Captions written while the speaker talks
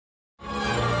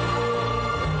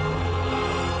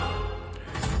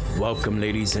Welcome,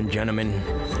 ladies and gentlemen.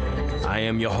 I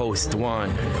am your host,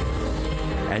 Juan,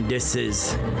 and this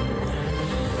is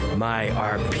my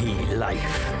RP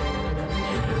Life.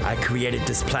 I created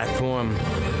this platform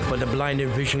where the blind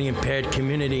and visually impaired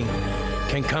community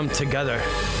can come together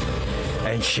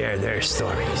and share their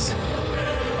stories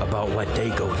about what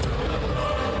they go through.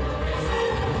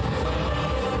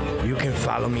 You can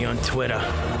follow me on Twitter,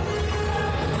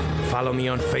 follow me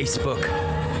on Facebook,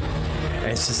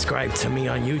 and subscribe to me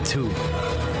on YouTube.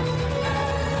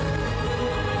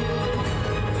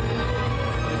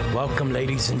 Welcome,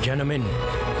 ladies and gentlemen.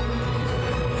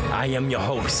 I am your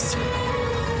host,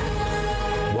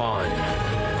 Juan.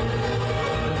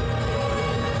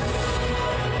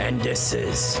 And this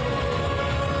is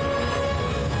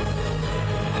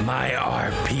my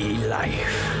RP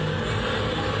Life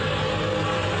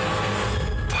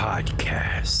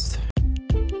podcast.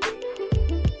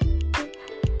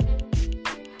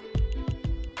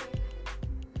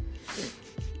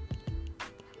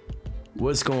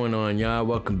 What's going on, y'all?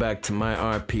 Welcome back to my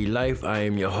RP Life. I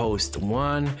am your host,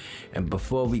 Juan. And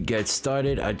before we get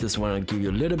started, I just want to give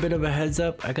you a little bit of a heads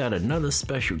up. I got another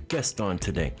special guest on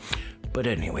today. But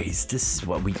anyways, this is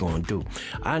what we gonna do.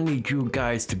 I need you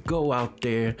guys to go out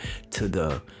there to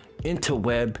the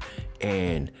interweb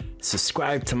and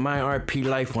subscribe to my RP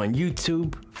Life on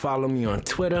YouTube, follow me on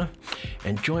Twitter,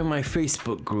 and join my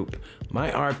Facebook group,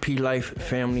 My RP Life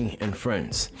Family and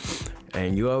Friends.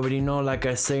 And you already know, like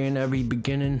I say in every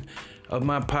beginning of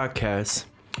my podcast,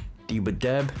 Dina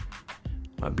Deb,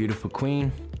 my beautiful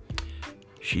queen,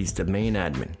 she's the main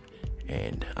admin,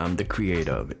 and I'm the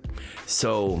creator of it.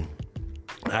 So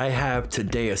I have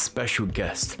today a special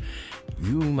guest.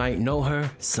 You might know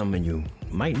her, some of you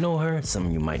might know her, some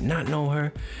of you might not know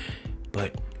her,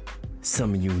 but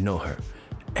some of you know her.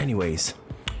 Anyways,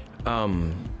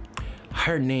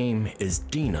 her name is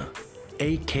Dina,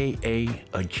 aka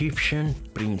Egyptian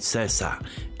Princesa.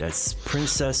 That's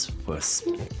princess for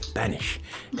Spanish.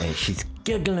 And she's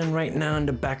giggling right now in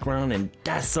the background, and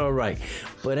that's all right.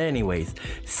 But anyways,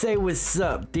 say what's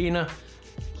up, Dina.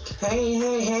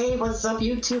 Hey, what's up,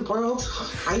 YouTube world?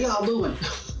 How y'all doing?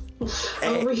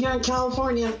 Over here in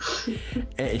California.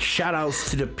 And shout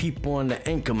outs to the people on the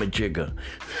Anchor Majigger.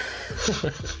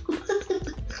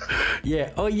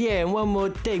 Yeah, oh yeah, and one more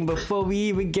thing before we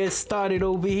even get started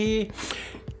over here.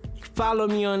 Follow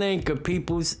me on Anchor,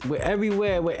 peoples. We're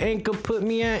everywhere where Anchor put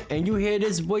me at, and you hear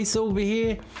this voice over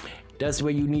here, that's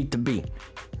where you need to be.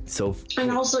 So, and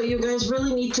also, you guys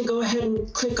really need to go ahead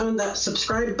and click on that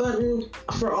subscribe button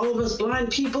for all of us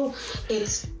blind people.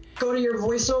 It's go to your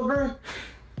voiceover.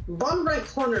 Bottom right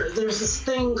corner, there's this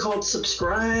thing called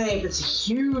subscribe. It's a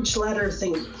huge letter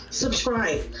thing.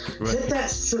 Subscribe. Right. Hit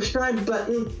that subscribe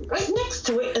button. Right next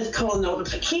to it is called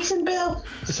notification bell.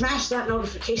 Smash that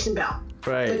notification bell.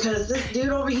 Right. Because this dude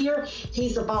over here,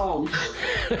 he's a bomb.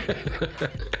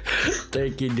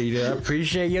 Thank you, Dina. I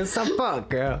appreciate your support,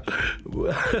 girl.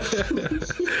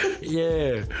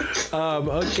 Yeah.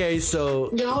 Okay,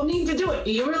 so y'all need to do it.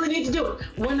 You really need to do it.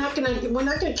 We're not gonna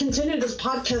continue this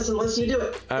podcast unless you do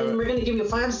it. And we're gonna give you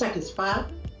 5 seconds. 5,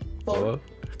 4,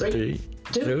 3,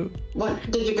 2, 1.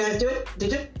 Did you guys do it?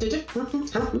 Did you? Did you?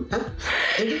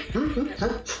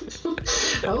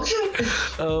 Okay.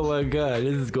 Oh my God,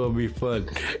 this is gonna be fun.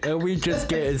 And we just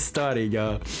getting started,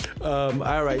 y'all.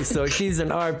 All right, so she's an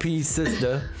RP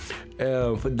sister.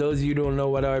 For those of you who don't know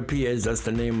what RP is, that's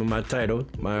the name of my title,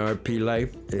 My RP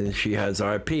Life, and she has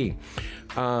RP.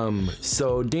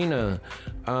 So Dina,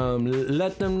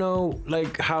 let them know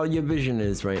like how your vision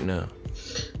is right now.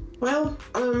 Well,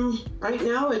 right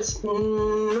now it's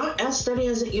not as steady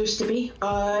as it used to be.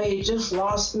 I just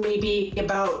lost maybe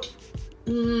about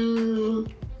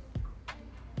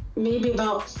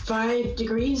 5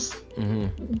 degrees,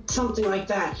 something like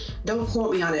that. Don't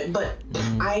quote me on it, but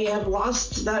I have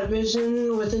lost that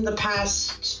vision within the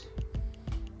past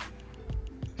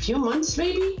few months,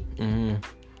 maybe.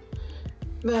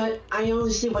 But I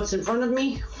only see what's in front of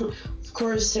me. Of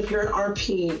course, if you're an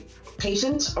RP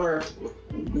patient or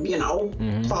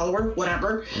follower,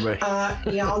 whatever, right.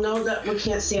 Y'all know that we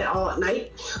can't see it all at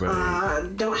night. Right.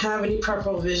 Don't have any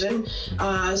peripheral vision,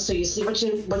 so you see what's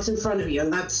in front of you,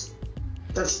 and that's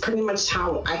pretty much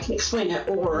how I can explain it.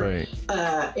 Or right.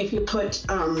 If you put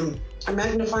a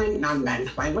magnifying,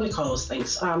 what do you call those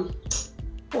things?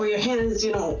 Or your hands,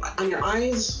 on your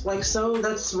eyes, like so.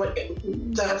 That's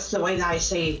the way that I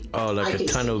say. Oh, like a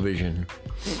tunnel vision.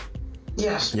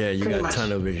 Yes. Yeah, you got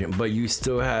tunnel vision, but you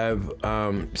still have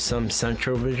some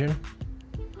central vision.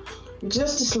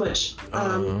 Just a smudge.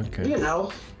 Okay.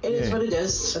 It is what it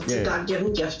is. It's a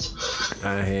God-given gift.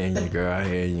 I hear you, girl. I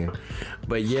hear you.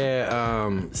 But yeah,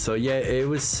 so yeah, it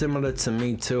was similar to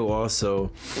me too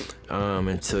also,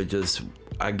 until just,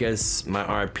 I guess my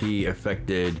RP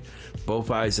affected both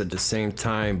eyes at the same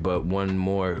time, but one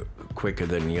more quicker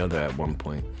than the other at one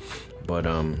point. But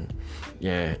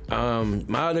yeah.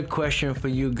 My other question for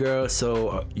you, girl.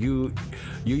 So you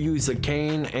use a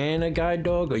cane and a guide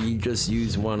dog, or you just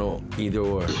use one or either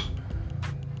or?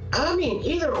 I mean,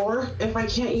 either or. If I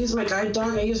can't use my guide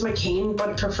dog, I use my cane, but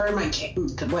I prefer my cane.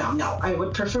 Well, no, I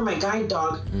would prefer my guide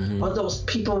dog. Although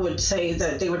people would say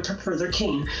that they would prefer their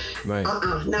cane. Right.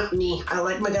 Not me. I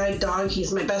like my guide dog.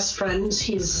 He's my best friend.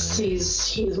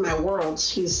 He's my world.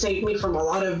 He's saved me from a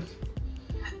lot of.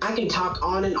 I can talk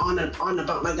on and on and on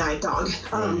about my guide dog.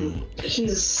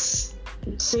 He's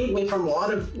saved me from a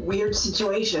lot of weird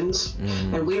situations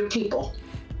and weird people.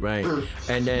 Right.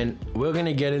 And then we're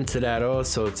gonna get into that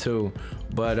also too.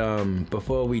 But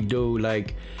before we do,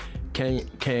 like, can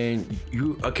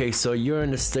you, okay, so you're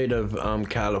in the state of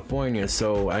California,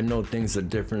 so I know things are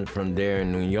different from there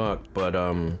in New York, but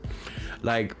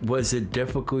like, was it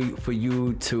difficult for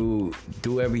you to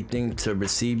do everything to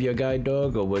receive your guide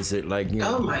dog, or was it like, you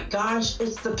know? Oh my gosh,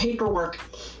 it's the paperwork.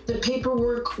 The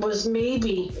paperwork was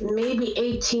maybe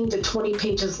 18 to 20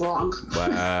 pages long.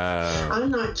 Wow. I'm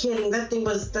not kidding. That thing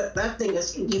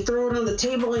is, you throw it on the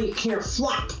table and you can't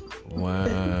flop.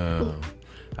 Wow.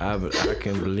 I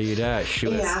can believe that.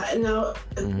 Sure. Yeah, no,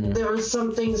 there were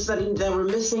some things that were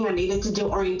missing. I needed to do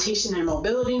orientation and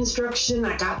mobility instruction.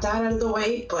 I got that out of the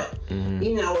way, but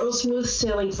you know, it was smooth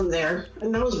sailing from there.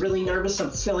 And I was really nervous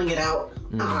of filling it out.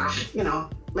 You know,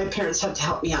 my parents had to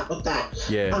help me out with that.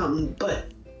 Yeah.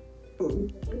 But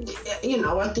you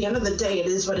know, at the end of the day, it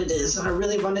is what it is. And I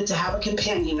really wanted to have a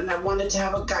companion, and I wanted to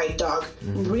have a guide dog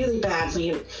really badly.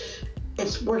 And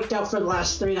it's worked out for the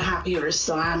last 3.5 years,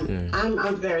 so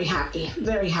I'm very happy,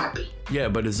 very happy. Yeah,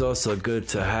 but it's also good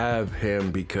to have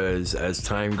him, because as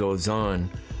time goes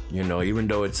on, you know, even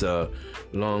though it's a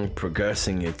long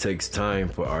progressing, it takes time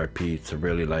for RP to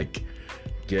really like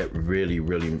get really,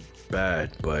 really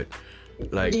bad. But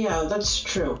like, yeah, that's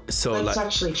true. So that's like,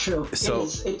 actually true. So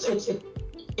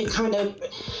it kind of,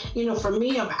 you know, for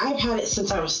me, I've had it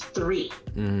since I was 3,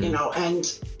 you know, and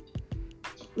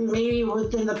maybe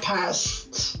within the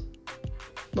past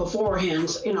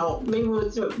beforehand, you know, maybe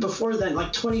before then,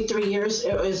 like 23 years,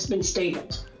 it has been stable.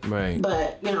 Right.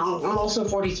 But, you know, I'm also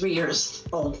 43 years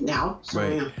old now. So,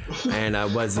 right. Yeah. And I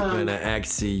wasn't going to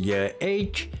ask you your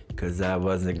age, because I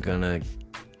wasn't going to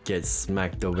get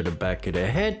smacked over the back of the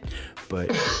head. But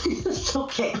it's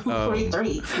okay. I'm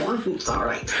 43. It's all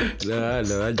right. No, I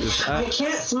know. I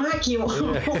can't smack you.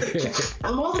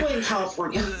 I'm all the way in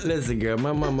California. Listen, girl,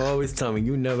 my mama always tell me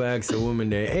you never ask a woman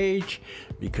their age,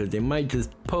 because they might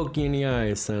just poke you in the eye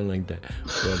or something like that.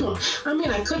 But, I mean,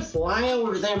 I could fly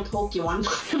over there and poke you one.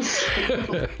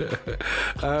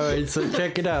 All right, so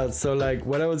check it out. So like,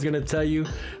 what I was gonna tell you,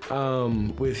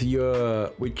 with your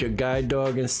guide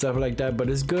dog and stuff like that, but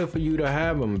it's good for you to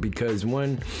have him, because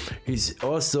one, he's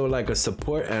also like a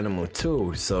support animal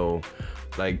too. So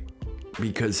like,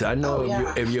 because I know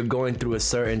if you're going through a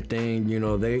certain thing, you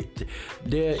know, they're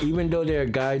even though they're a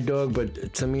guide dog,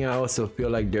 but to me, I also feel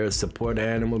like they're a support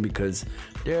animal, because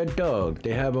they're a dog.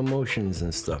 They have emotions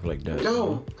and stuff like that.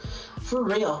 No, for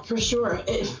real, for sure.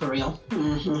 For real,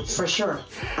 for sure.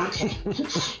 Okay,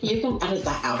 you can edit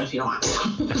that out if you want.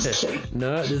 Just kidding.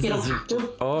 No, this is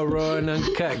all raw and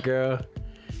uncut, girl.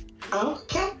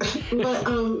 Okay, but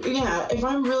yeah, if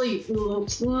I'm really,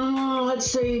 let's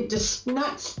say, just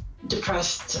not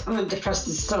depressed. Depressed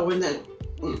is so when that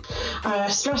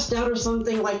stressed out or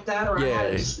something like that, or I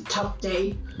had a tough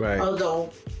day. Right.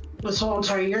 Although this whole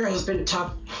entire year has been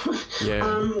tough.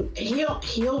 Yeah.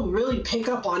 He'll really pick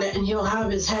up on it, and he'll have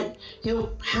his head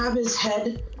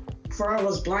for all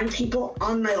those blind people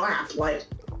on my lap, like,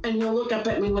 and he'll look up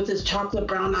at me with his chocolate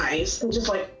brown eyes and just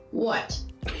like, what?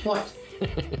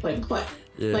 Like what?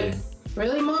 Yeah. Like,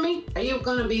 really, mommy? Are you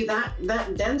gonna be that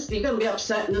dense? Are you gonna be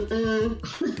upset?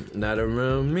 Not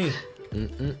around me.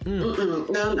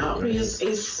 No. Right.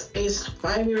 He's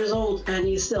 5 years old and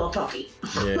he's still a puppy.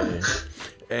 Yeah.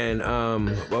 And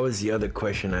what was the other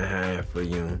question I had for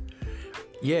you?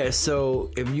 Yeah.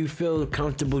 So if you feel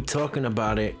comfortable talking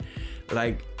about it,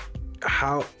 like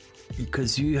how,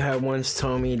 because you had once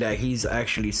told me that he's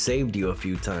actually saved you a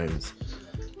few times.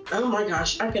 Oh my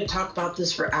gosh, I could talk about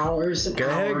this for hours and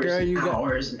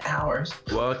hours and hours.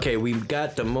 Well, okay, we've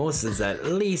got the most is at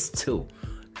least 2.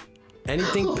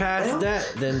 Anything past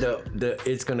that, then the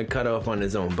it's gonna cut off on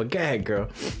its own. But go ahead, girl.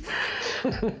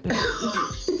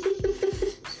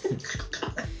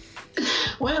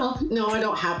 Well, no, I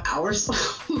don't have hours.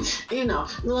 you know,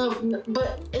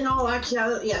 but in all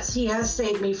actuality, yes, he has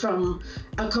saved me from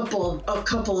a couple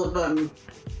of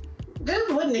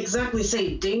I wouldn't exactly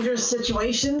say dangerous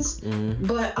situations,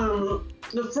 but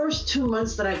the first 2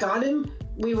 months that I got him,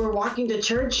 we were walking to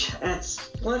church.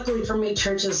 Luckily for me,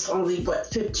 church is only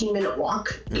 15-minute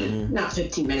walk, not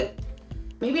 15-minute,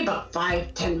 maybe about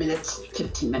 5-10 minutes.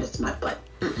 15 minutes, my butt.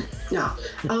 No.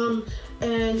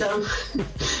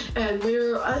 And we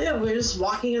were just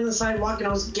walking on the sidewalk, and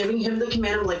I was giving him the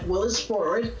command, like, Willis,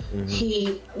 forward.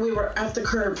 We were at the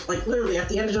curb, like literally at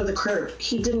the edge of the curb.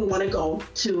 He didn't want to go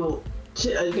to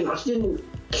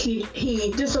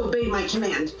he disobeyed my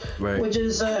command, which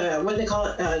is what they call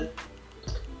it,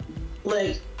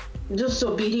 like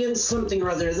disobedience, something or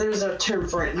other. There's a term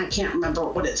for it, and I can't remember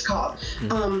what it's called.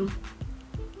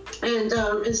 And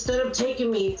instead of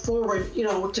taking me forward,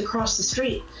 to cross the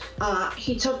street,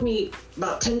 he took me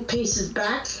about 10 paces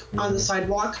back on the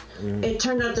sidewalk. It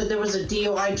turned out that there was a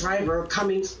DUI driver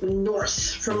coming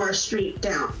north from our street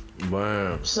down.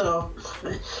 Wow. So,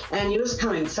 and he was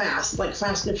coming fast, like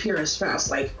Fast and Furious fast,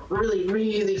 like really,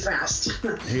 really fast.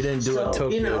 He didn't do a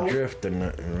Tokyo Drift or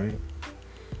nothing, right?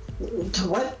 To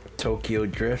what? Tokyo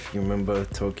Drift. You remember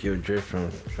Tokyo Drift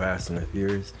from Fast and the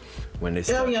Furious? When they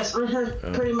Oh yes,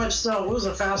 pretty much so. It was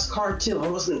a fast car too. It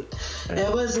wasn't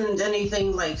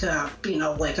anything like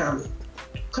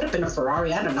could have been a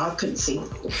Ferrari. I don't know. I couldn't see.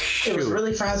 It was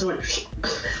really fast. All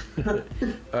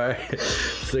right.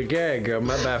 So go ahead, girl.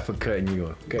 My bad for cutting you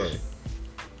off. Go ahead.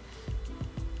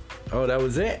 Oh, that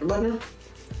was it? Oh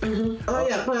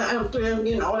yeah, but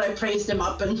I praised him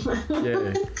up and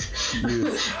yeah, you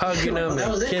was hugging him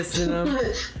and kissing him.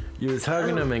 You was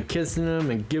hugging him and kissing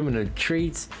him and giving him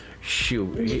treats.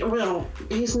 Shoot. Well,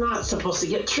 he's not supposed to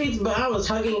get treats, but I was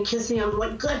hugging and kissing him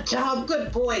like, good job,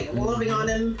 good boy, loving on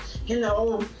him. Yeah.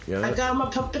 I got him a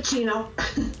puppuccino.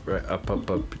 Right, a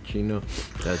puppuccino.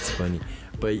 That's funny.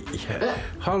 But yeah,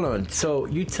 hold on. So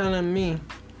you telling me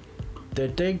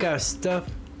that they got stuff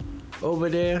over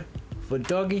there for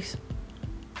doggies?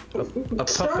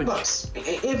 Starbucks.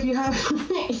 If you have.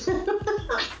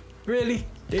 Really?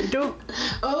 They do?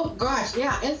 Oh gosh,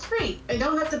 yeah, it's free. I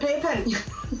don't have to pay a penny.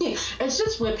 It's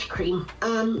just whipped cream.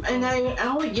 And I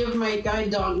only give my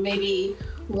guide dog maybe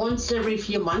once every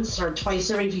few months or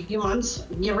twice every few months,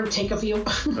 give or take a few.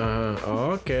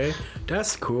 Okay.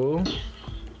 That's cool.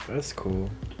 That's cool.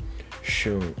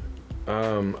 Shoot.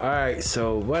 Alright,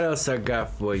 so what else I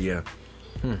got for you?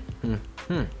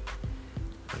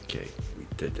 Okay, we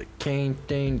did the cane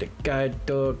thing, the guide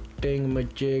dog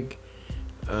thingamajig.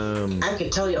 I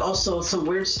could tell you also some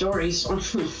weird stories.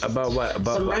 About what?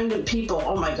 About some what? random people.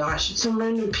 Oh my gosh, some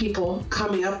random people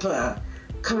coming up to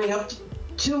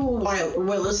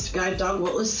Willis, guide dog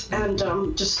Willis, and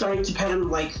just starting to pet him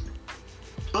like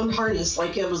unharnessed,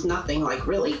 like it was nothing. Like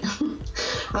really,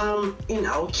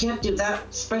 can't do that,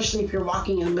 especially if you're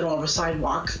walking in the middle of a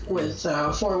sidewalk with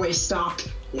a four-way stop.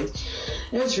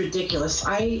 It's ridiculous.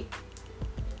 I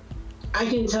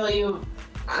can tell you.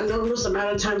 I know there's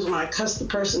amount of times when I cussed the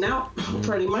person out,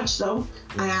 pretty much so.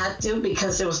 I had to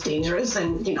because it was dangerous,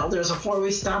 and there's a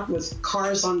four-way stop with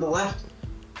cars on the left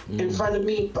in front of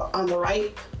me, on the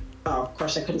right. Oh, of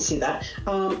course I couldn't see that.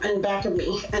 And back of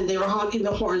me, and they were honking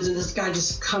the horns, and this guy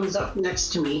just comes up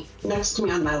next to me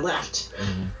on my left,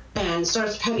 and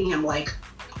starts petting him like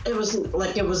it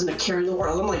wasn't a care in the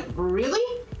world. I'm like, really?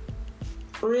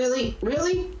 Really?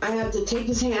 I had to take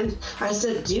his hand. I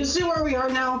said, do you see where we are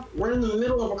now? We're in the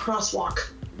middle of a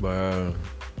crosswalk. Wow.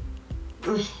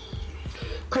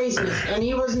 Craziness. And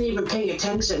he wasn't even paying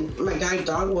attention. My guide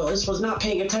dog Willis was not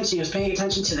paying attention. He was paying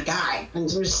attention to the guy. And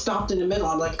so we stopped in the middle.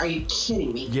 I'm like, are you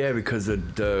kidding me? Yeah, because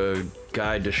the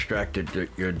guy distracted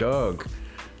your dog.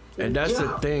 And that's the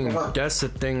thing. That's the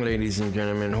thing, ladies and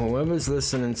gentlemen. Whoever's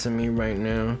listening to me right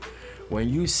now, when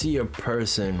you see a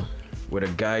person with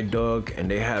a guide dog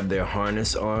and they have their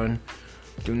harness on,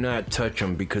 do not touch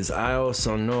them, because I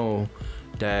also know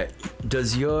that,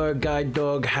 does your guide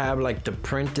dog have like the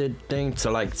printed thing to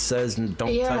like says don't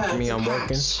touch me, I'm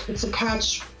working? It's a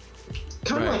patch,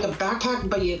 kind of like a backpack,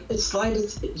 but you slide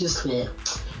it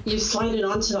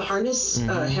onto the harness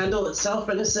handle itself,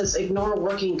 and it says ignore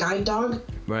working guide dog.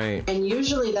 Right. And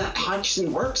usually that actually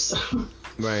works.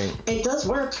 Right. It does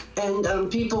work,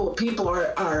 and people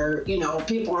are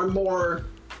more,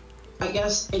 I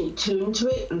guess, in tune to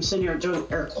it. I'm sitting here doing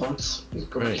air quotes.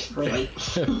 Great, really.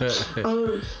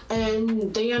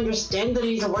 And they understand that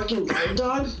he's a working guide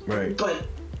dog. Right. But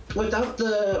without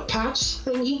the patch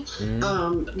thingy,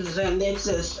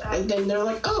 then they're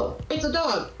like, oh, it's a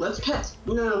dog. Let's pet.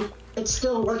 No, it's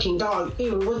still a working dog,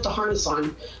 even with the harness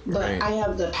on. But I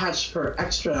have the patch for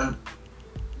extra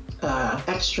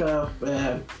extra.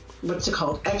 What's it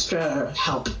called? Extra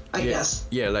help, I guess.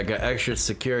 Yeah, like an extra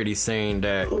security saying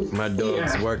that my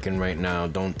dog's working right now.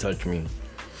 Don't touch me.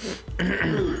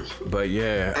 But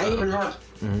yeah. I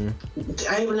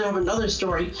even have another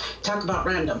story. Talk about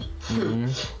random.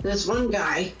 This one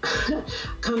guy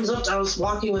comes up. I was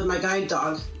walking with my guide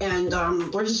dog, and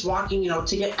we're just walking,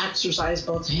 to get exercise,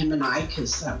 both him and I,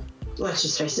 because let's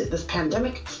just face it, this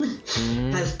pandemic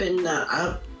has been,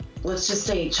 let's just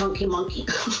say, chunky monkey.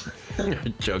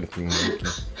 Chunky monkey.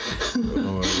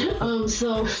 Oh,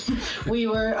 so we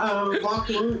were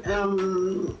walking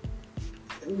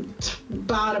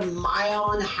about a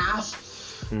mile and a half.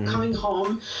 Coming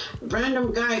home,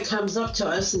 random guy comes up to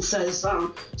us and says,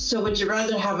 so would you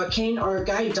rather have a cane or a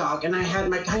guide dog? And I had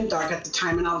my guide dog at the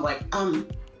time, and I was like,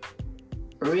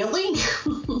 really?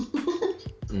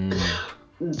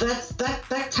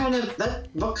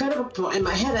 What kind of in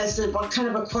my head I said, what kind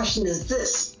of a question is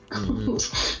this? Who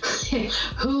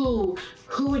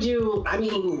would you, I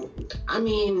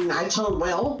told him,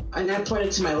 well, and I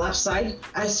pointed to my left side.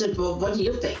 I said, well, what do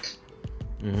you think?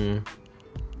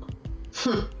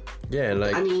 Yeah,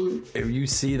 like, if you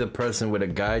see the person with a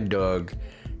guide dog,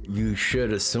 you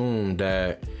should assume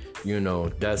that,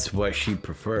 that's what she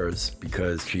prefers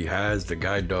because she has the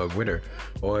guide dog with her.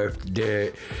 Or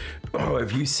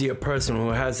if you see a person who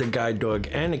has a guide dog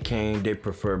and a cane, they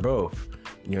prefer both,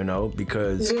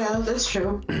 because... Yeah, that's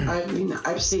true.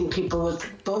 I've seen people with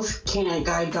both cane and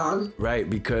guide dog. Right,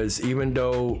 because even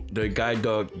though the guide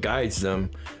dog guides them,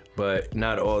 but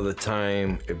not all the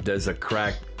time, if there's a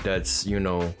crack that's,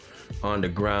 on the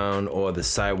ground or the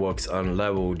sidewalk's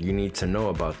unleveled, you need to know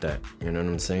about that. You know what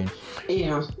I'm saying?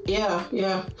 Yeah.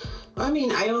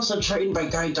 I also trained my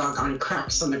guide dog on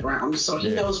cracks on the ground, so he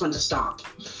knows when to stop.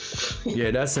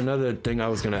 Yeah, that's another thing I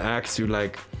was gonna ask you.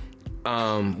 Like,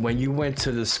 when you went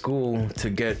to the school to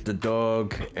get the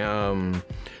dog,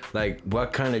 like,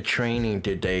 what kind of training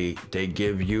did they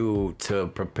give you to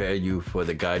prepare you for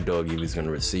the guide dog you was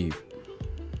gonna receive?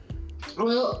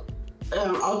 Well,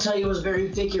 I'll tell you, it was very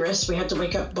vigorous. We had to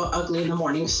wake up ugly in the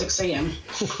morning, 6 a.m.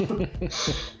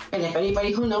 And if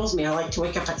anybody who knows me, I like to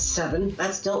wake up at 7.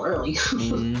 That's still early.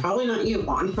 Probably not you,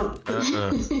 Juan.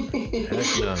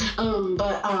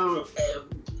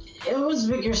 It was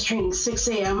vigorous training. 6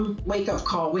 a.m. wake up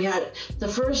call. We had the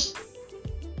first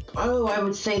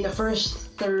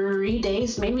 3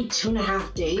 days, maybe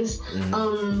 2.5 days.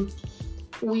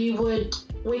 We would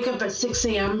wake up at 6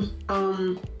 a.m.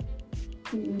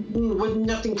 With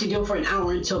nothing to do for an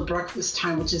hour until breakfast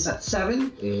time, which is at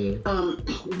 7.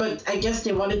 But I guess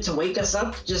they wanted to wake us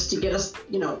up just to get us,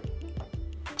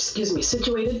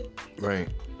 situated. Right.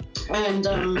 And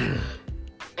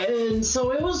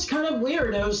so it was kind of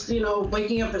weird. I was,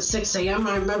 waking up at 6 a.m.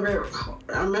 I remember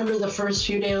the first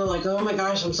few days, like, oh my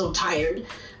gosh, I'm so tired.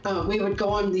 We would go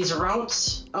on these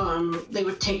routes. They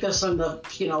would take us on the,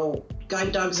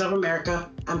 Guide Dogs of America.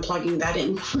 I'm plugging that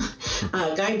in.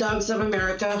 Guide Dogs of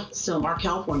America, Stillmar,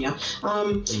 California.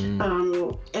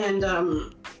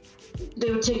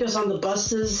 They would take us on the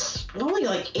buses. Only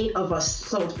like 8 of us,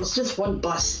 so it was just one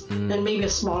bus and maybe a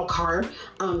small car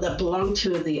that belonged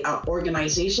to the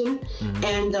organization.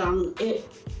 And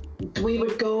we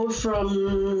would go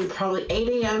from probably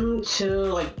 8 a.m. to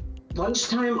like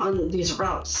lunchtime on these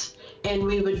routes, and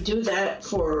we would do that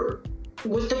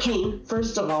with the cane.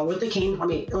 First of all, with the cane, let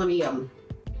me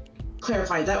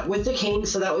clarify that, with the cane,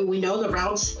 so that way we know the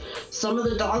routes. Some of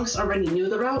the dogs already knew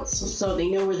the routes, so they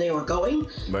know where they were going.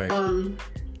 Right.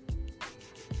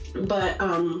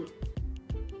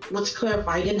 Let's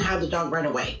clarify, I didn't have the dog right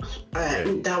away.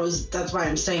 That's why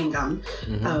I'm saying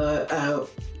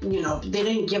they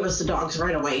didn't give us the dogs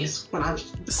right away when I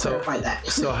clarified that.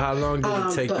 So how long did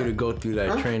it take you to go through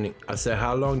that training? I said,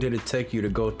 how long did it take you to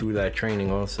go through that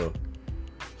training also?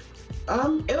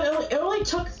 It only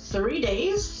took 3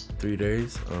 days. 3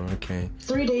 days? Oh, okay.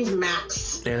 3 days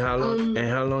max. And how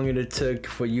long did it take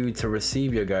for you to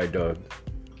receive your guide dog?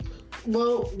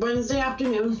 Well, Wednesday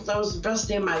afternoon, that was the best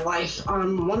day of my life.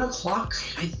 1 o'clock,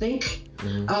 I think.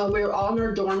 We were all in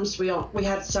our dorms. We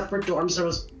had separate dorms. There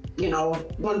was,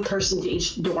 one person to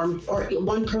each dorm, or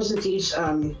one person to each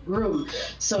room.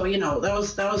 So, that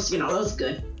was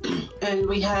good. And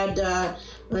we had,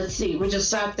 we just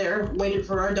sat there, waited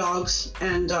for our dogs,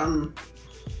 and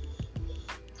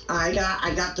I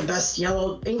got the best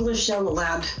English yellow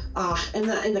lab in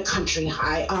the country,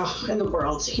 in the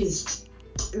world. He's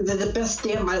the best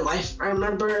day of my life. I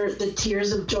remember the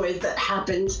tears of joy that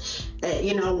happened,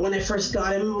 when I first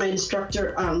got him. My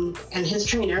instructor and his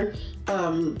trainer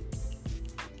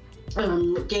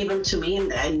gave them to me,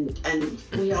 and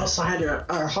we also had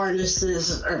our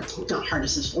harnesses, or not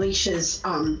harnesses, leashes,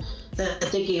 that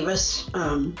they gave us,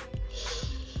 and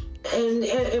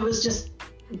it was just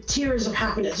tears of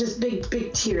happiness, just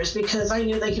big tears, because I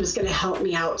knew that he was going to help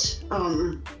me out,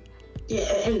 and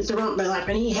throughout my life,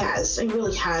 and he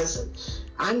really has.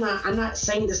 I'm not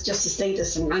saying this just to say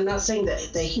this, and I'm not saying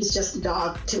that he's just a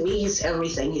dog. To me, he's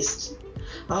everything. He's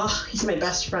my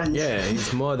best friend. Yeah,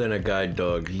 he's more than a guide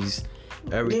dog. He's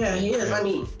everything. Yeah, he is. I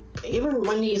mean, even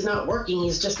when he's not working,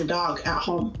 he's just a dog at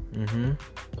home. Mm-hmm.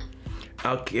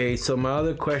 Okay, so my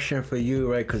other question for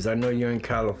you, right, because I know you're in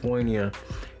California,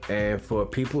 and for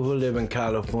people who live in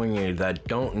California that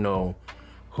don't know,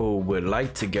 who would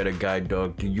like to get a guide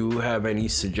dog, do you have any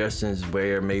suggestions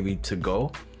where maybe to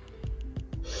go?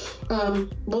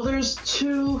 Well, there's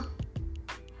two.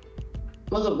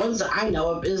 Well, the ones that I know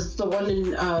of is the one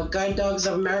in Guide Dogs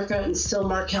of America in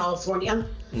Stillmar, California.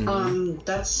 Mm-hmm.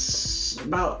 That's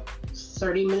about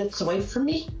 30 minutes away from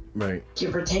me, right?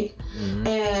 Give or take. Mm-hmm.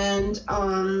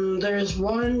 And there's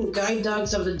one Guide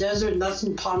Dogs of the Desert, and that's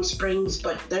in Palm Springs,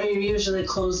 but they're usually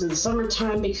closed in the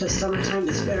summertime because summertime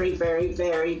is very, very,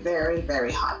 very, very,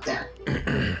 very hot there.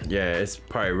 Yeah, it's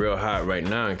probably real hot right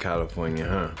now in California,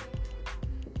 huh?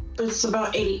 It's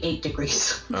about 88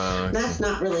 degrees. That's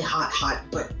not really hot,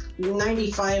 but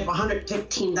 95,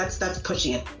 115, that's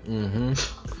pushing it. Mm-hmm.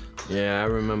 Yeah, I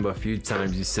remember a few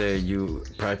times you said you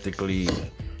practically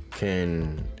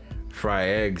can fry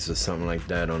eggs or something like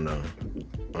that on the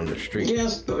street.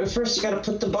 Yes, but first you gotta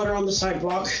put the butter on the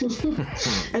sidewalk,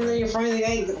 and then you fry the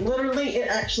egg. Literally, it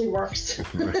actually works.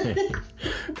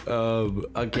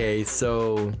 Okay,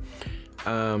 so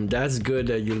that's good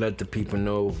that you let the people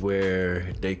know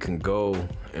where they can go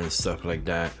and stuff like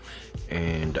that.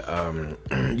 And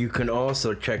you can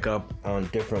also check up on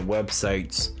different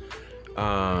websites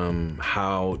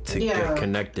how to get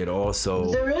connected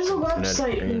also. There is a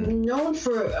website known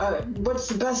for what's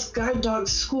the best guide dog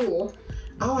school.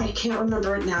 Oh, I can't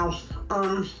remember it now.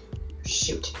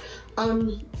 Shoot.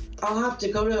 I'll have to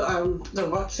go to the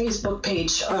Facebook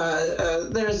page.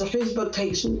 There's a Facebook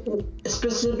page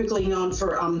specifically known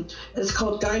for it's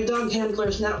called Guide Dog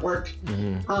Handlers Network.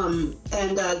 Mm-hmm.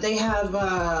 And they have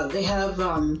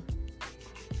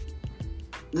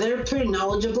they're pretty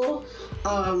knowledgeable.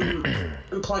 I'm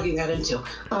plugging that into.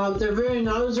 They're very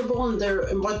knowledgeable in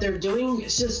what they're doing.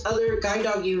 It's just other guide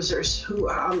dog users who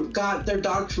got their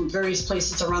dogs from various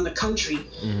places around the country,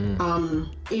 mm-hmm.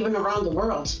 Even around the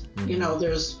world. Mm-hmm. You know,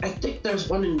 I think there's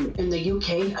one in the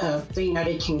UK, the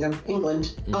United Kingdom,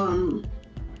 England. Mm-hmm.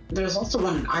 There's also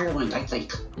one in Ireland, I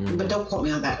think, mm-hmm. but don't quote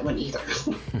me on that one either.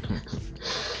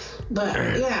 But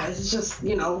yeah, it's just,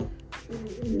 you know,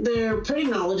 they're pretty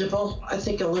knowledgeable. I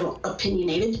think a little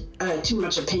opinionated. Too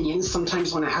much opinions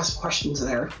sometimes when I ask questions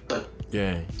there. But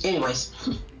yeah. Anyways.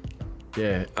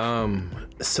 Yeah.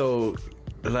 So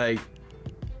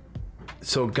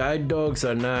guide dogs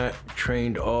are not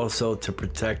trained also to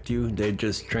protect you. They're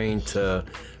just trained to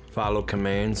follow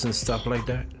commands and stuff like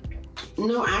that.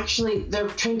 No, actually, they're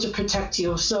trained to protect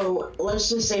you. So let's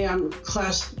just say I'm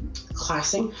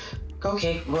classing.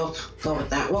 Okay, we'll go with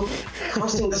that. Well,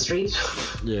 crossing the street.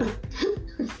 Yeah.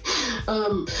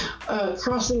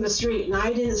 Crossing the street, and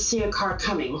I didn't see a car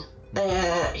coming.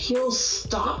 He'll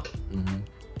stop, mm-hmm.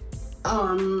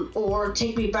 Or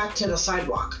take me back to the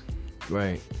sidewalk.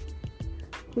 Right.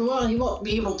 Well, he won't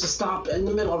be able to stop in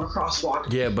the middle of a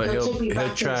crosswalk. Yeah, but he'll take me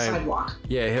back to the sidewalk.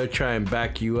 Yeah, he'll try and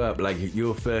back you up. Like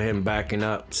you'll feel him backing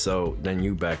up, so then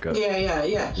you back up. Yeah.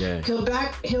 He'll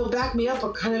back me up,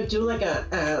 or kind of do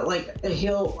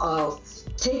he'll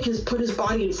put his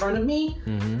body in front of me,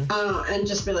 mm-hmm. And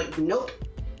just be like, nope.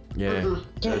 Yeah.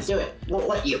 Can't do it. Won't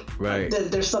let you. Right.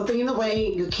 There's something in the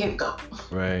way. You can't go.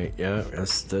 Right. Yeah.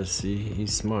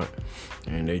 He's smart,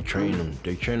 and they train them.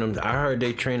 I heard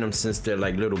they train them since they're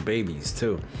like little babies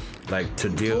too, like to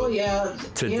deal.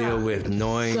 Deal with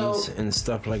noise and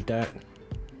stuff like that.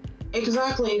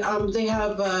 Exactly. They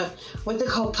have what they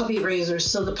call puppy raisers.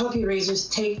 So the puppy raisers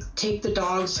take the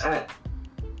dogs at,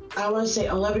 I want to say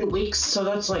 11 weeks. So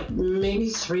that's like maybe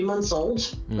 3 months old.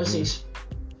 Mm-hmm. Let's see.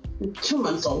 2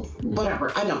 months old,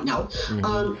 whatever, I don't know.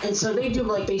 Mm-hmm. And so they do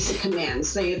like basic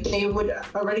commands. They would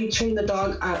already train the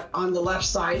dog on the left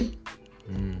side.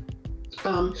 Mm.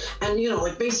 And you know,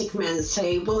 like basic commands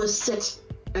say, Willis sit,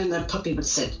 and the puppy would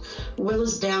sit.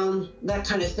 Willis down, that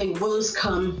kind of thing. Willis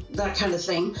come, that kind of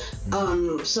thing.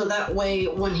 So that way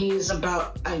when he's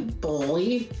about, I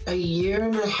believe, a year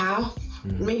and a half,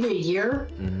 maybe a year,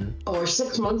 or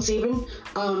 6 months even,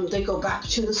 they go back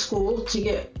to the school to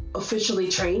get officially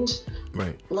trained.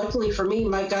 Right. Luckily for me,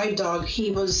 my guide dog,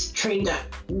 he was trained at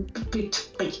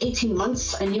like 18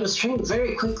 months, and he was trained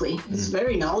very quickly. He's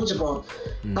very knowledgeable.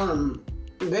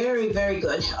 Very, very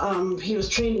good. He was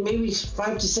trained maybe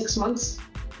 5 to 6 months.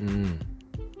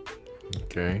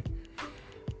 Okay.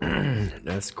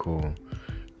 That's cool.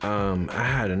 I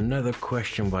had another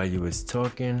question while you was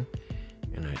talking,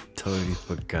 and I totally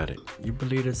forgot it. You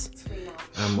believe this?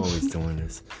 I'm always doing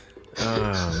this.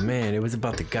 Oh man, it was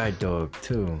about the guide dog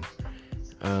too.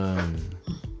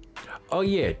 Oh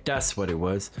yeah, that's what it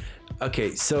was.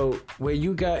 Okay, so where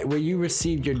you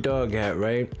received your dog at,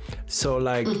 right? So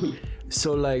like,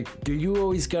 do you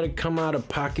always gotta come out of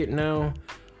pocket now?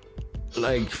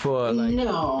 Like for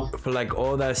like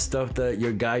all that stuff that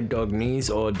your guide dog needs,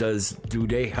 or do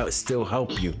they still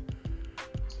help you?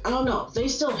 I don't know. They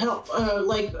still help.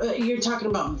 You're talking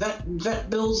about vet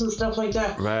bills and stuff like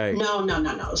that. Right. No.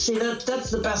 See,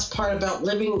 that's the best part about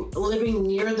living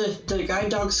near the guide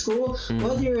dog school.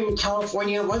 Whether you're in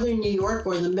California, whether in New York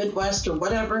or in the Midwest or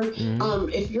whatever,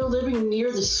 if you're living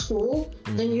near the school,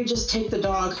 then you just take your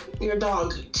dog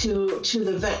to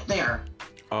the vet there.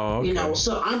 Oh, okay. You know,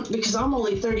 so because I'm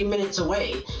only 30 minutes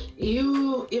away.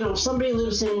 You know, somebody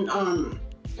lives in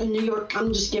New York.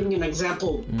 I'm just giving an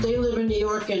example. They live in New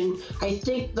York, and I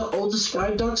think the oldest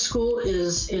guide dog school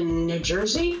is in New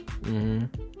Jersey.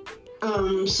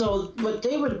 So what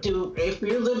they would do, if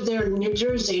you live there in New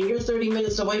Jersey and you're 30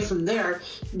 minutes away from there,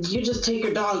 you just take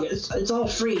your dog. It's all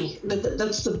free.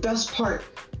 That's the best part.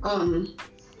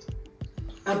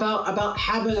 About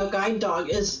having a guide dog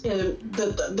is the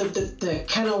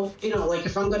kennel. You know, like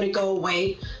if I'm going to go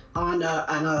away on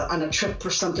a trip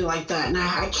or something like that, and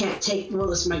I can't take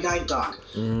Willis, my guide dog.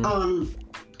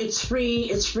 It's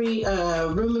free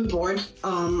room and board.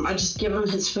 I just give him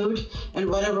his food and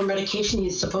whatever medication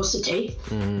he's supposed to take,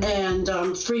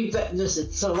 and free vet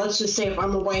visits. So let's just say if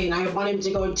I'm away and I want him to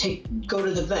go to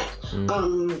the vet,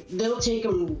 they'll take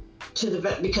him to the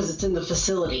vet because it's in the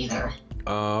facility there.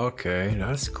 Oh, okay,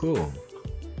 that's cool.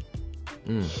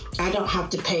 I don't have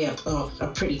to pay a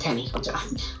pretty penny. I'll tell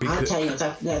you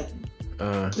that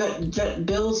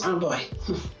bills. Oh boy.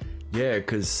 Yeah,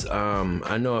 because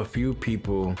I know a few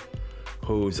people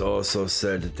who's also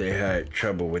said that they had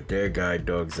trouble with their guide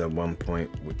dogs at one point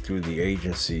through the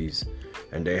agencies,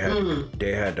 and they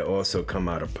had to also come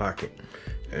out of pocket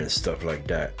and stuff like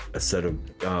that instead of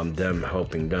them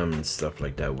helping them and stuff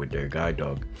like that with their guide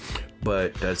dog.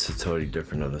 But that's a totally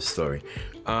different other story.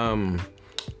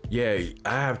 Yeah,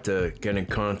 I have to get in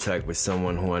contact with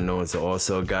someone who I know is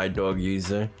also a guide dog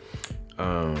user.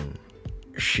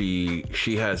 She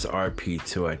has RP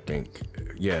too, I think.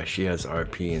 Yeah, she has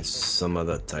RP and some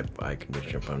other type of eye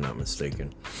condition, if I'm not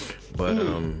mistaken. But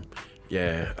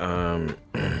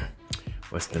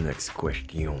what's the next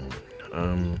question?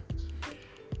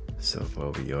 So far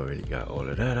we already got all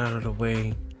of that out of the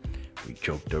way. We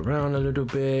joked around a little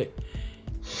bit.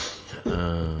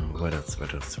 What else?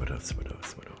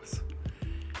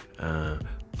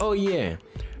 Oh yeah.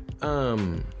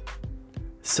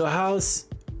 So how's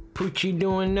Poochie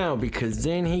doing now? Because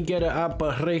then he get an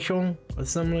operation or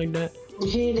something like that.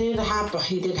 He did have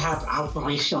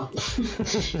operation.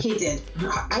 He did.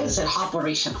 I said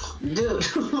operation, dude.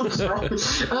 He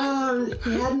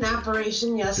had an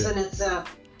operation, yes, and it's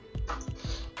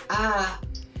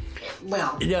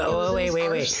well. No,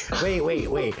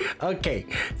 wait. Okay,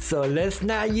 so let's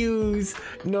not use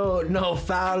no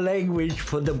foul language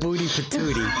for the booty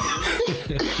patootie.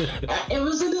 It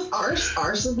was an arse.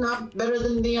 Arse is not better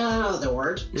than the other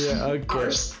word. Yeah, okay.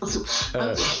 Arse.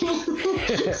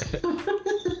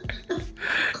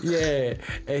 Yeah,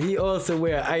 and he also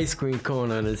wear an ice cream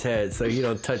cone on his head, so he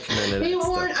don't touch none of that He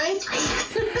wore stuff. an ice cream.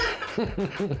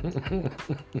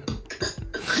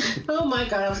 Oh my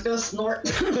god, I was gonna snort.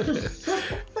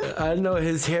 I know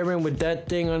his hearing with that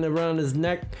thing on around his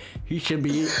neck. He should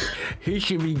be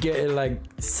getting like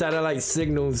satellite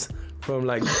signals from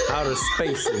like outer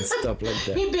space and stuff like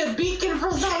that. He'd be a beacon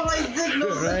for satellite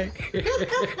signals. Right?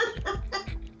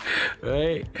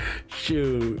 Right?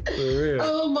 Shoot, for real.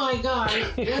 Oh my god.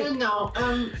 No.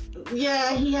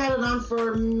 Yeah, he had it on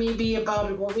for maybe about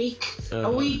a week.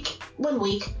 1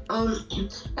 week.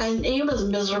 And he was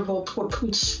miserable, poor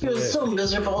Pooch. He was so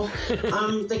miserable.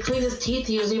 They cleaned his teeth.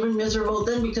 He was even miserable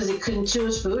then because he couldn't chew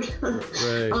his food.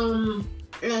 Right.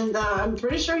 And I'm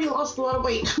pretty sure he lost a lot of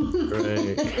weight.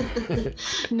 Right.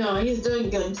 No, he's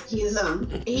doing good. He's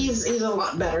a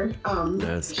lot better.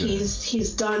 That's good.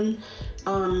 He's done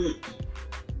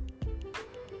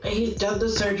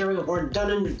the surgery or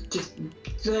done it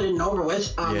good and over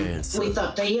with. We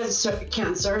thought that he had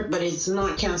cancer, but it's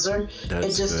not cancer. That's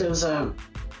it just good. was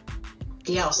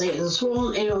Yeah, I'll say it, a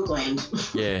swollen anal gland.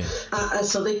 Yeah.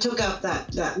 So they took out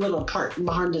that little part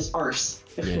behind his arse,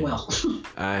 if you will.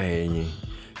 I hear you.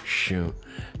 Shoot.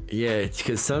 Yeah,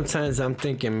 because sometimes I'm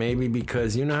thinking maybe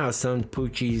because you know how some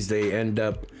poochies, they end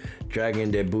up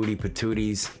dragging their booty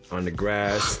patooties on the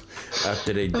grass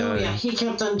after they done. Oh yeah, he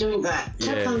kept on doing that.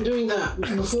 Kept on doing that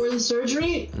before the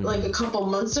surgery, like a couple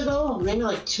months ago, maybe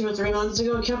like 2 or 3 months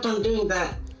ago. Kept on doing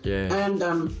that. Yeah.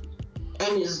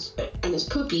 And his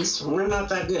poopies were not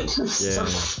that good. Yeah.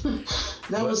 So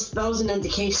that was an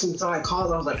indication. So I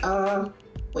called. I was like,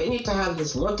 we need to have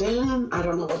this looked in. I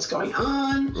don't know what's going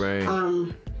on.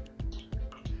 Right.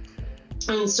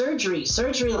 And surgery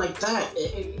like that,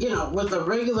 you know, with a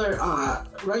regular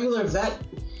vet,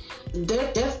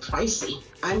 that's pricey.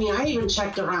 I mean, I even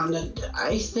checked around it.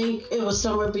 I think it was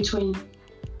somewhere between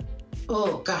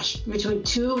between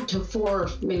 $2,000 to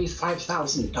 $4,000, maybe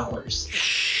 $5,000.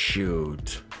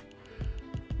 Shoot,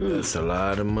 that's a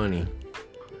lot of money.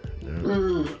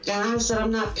 And I said,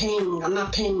 I'm not paying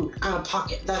out of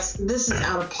pocket. This is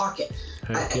out of pocket.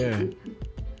 Heck yeah,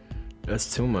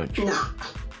 that's too much. Nah.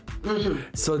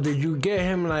 So did you get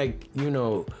him like, you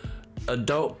know,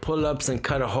 adult pull-ups and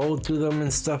cut a hole through them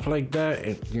and stuff like that,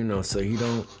 and you know, so he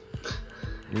don't?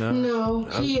 No,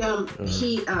 he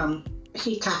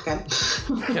caca.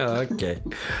 Oh, okay.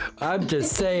 I'm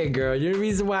just saying, girl. The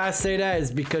reason why I say that is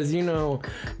because, you know,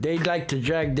 they like to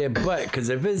drag their butt. Because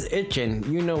if it's itching,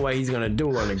 you know what he's gonna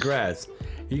do on the grass.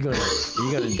 He's gonna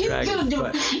drag his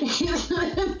butt.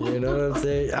 You know what I'm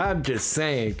saying? I'm just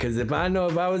saying. Because if I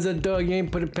was a dog, you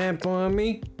ain't put a pamper on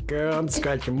me, girl, I'm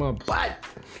scratching my butt.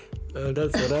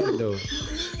 That's what I do.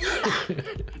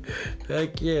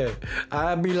 Heck yeah.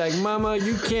 I'd be like, Mama,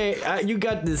 you can't, you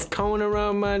got this cone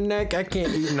around my neck. I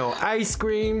can't eat no ice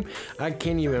cream. I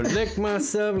can't even lick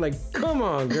myself. Like, come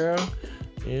on, girl.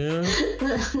 Yeah.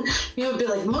 You would be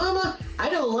like, Mama, I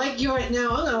don't like you right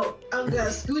now. I'm gonna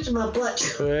scooch my butt.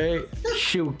 Right?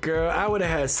 Shoot, girl. I would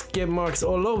have had skid marks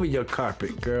all over your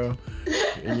carpet, girl.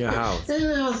 In your house.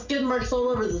 Skid marks all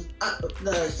over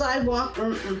the sidewalk.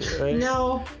 Right?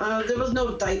 No, there was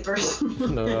no diapers.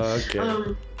 No,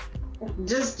 okay.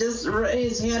 Just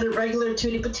he had a regular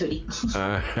tootie patootie.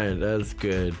 Alright, that's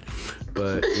good.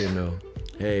 But, you know,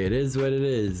 hey, it is what it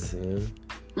is.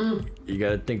 You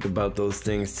gotta think about those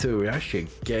things too. I should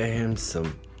get him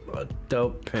some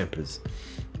adult Pampers.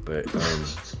 But,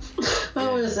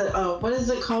 what is it? What is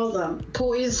it called?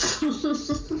 Toys?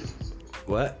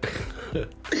 What?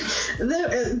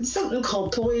 There's something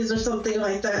called toys or something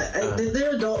like that.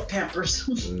 They're adult Pampers.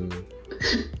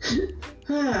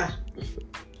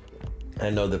 I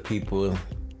know the people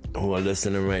who are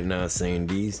listening right now saying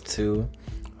these two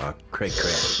are cray.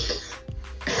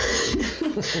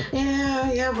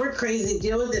 Yeah, we're crazy.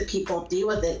 Deal with it, people. Deal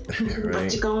with it. Right.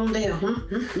 What you gonna do?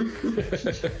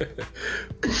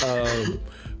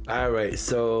 All right.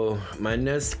 So my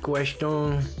next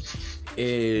question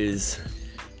is: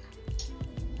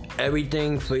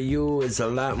 everything for you is a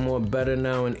lot more better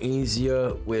now and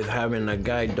easier with having a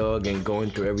guide dog and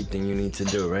going through everything you need to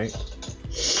do, right?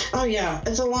 Oh yeah,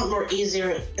 it's a lot more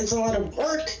easier. It's a lot of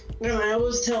work. And I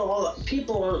always tell all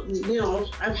people, you know,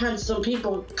 I've had some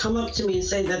people come up to me and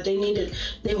say that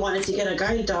they wanted to get a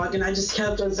guide dog, and I just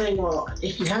kept on saying, well,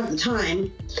 if you have the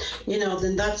time, you know,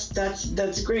 then that's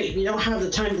great. If you don't have the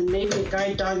time, then maybe a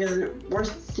guide dog isn't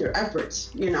worth your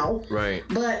efforts, you know. Right.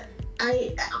 But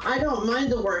I don't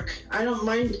mind the work. I don't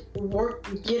mind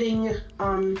getting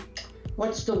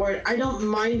what's the word? I don't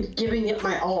mind giving it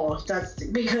my all. That's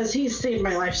because he's saved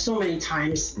my life so many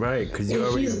times. Right, because you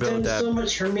already built that. He's done so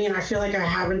much for me, and I feel like I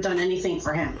haven't done anything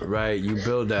for him. Right, you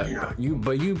build that. You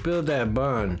build that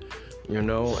bond, you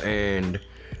know, and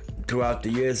throughout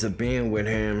the years of being with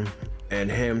him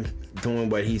and him doing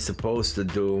what he's supposed to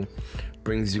do,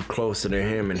 brings you closer to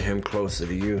him and him closer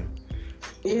to you.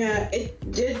 Yeah, it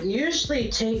usually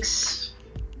takes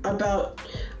about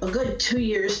a good 2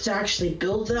 years to actually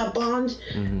build that bond,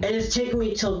 and it's taken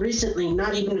me till recently,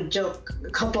 not even a joke,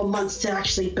 a couple months to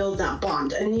actually build that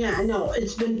bond. And yeah, I know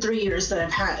it's been 3 years that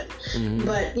I've had it,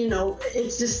 but you know,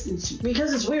 it's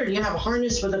because it's weird. You have a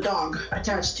harness with a dog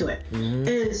attached to it,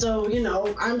 and so you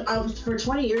know, I'm for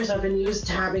 20 years I've been used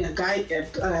to having a guide,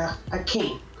 a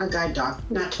cane, a guide dog.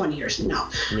 Not 20 years, no.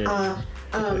 Yeah.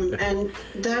 And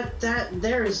that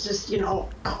there is just, you know,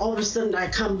 all of a sudden I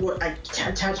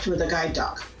attached with a guide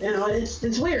dog. You know,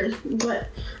 it's weird, but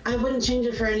I wouldn't change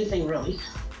it for anything really.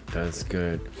 That's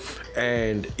good.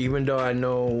 And even though I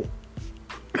know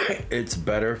it's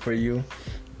better for you,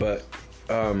 but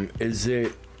is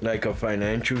it like a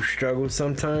financial struggle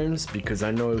sometimes? Because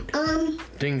I know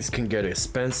things can get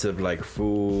expensive, like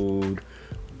food,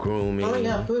 grooming. Oh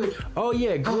yeah, food. Oh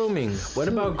yeah, grooming. What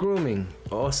about grooming?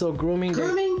 Also grooming.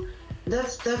 Grooming.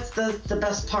 That's the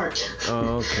best part.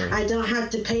 Oh, okay. I don't have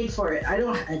to pay for it. I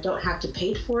don't have to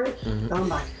pay for it.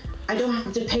 I don't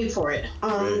have to pay for it.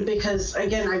 Right. Because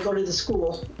again, I go to the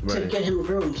school to get him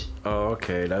groomed. Oh,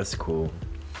 okay, that's cool.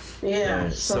 Yeah.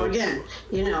 So again,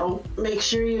 make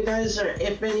sure you guys are.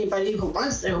 If anybody who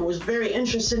was very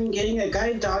interested in getting a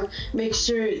guide dog, make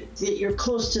sure that you're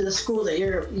close to the school that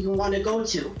you want to go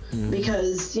to,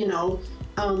 because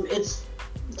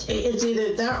it's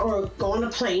either that or go on a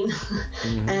plane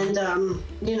and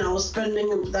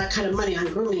spending that kind of money on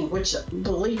grooming, which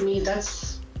believe me,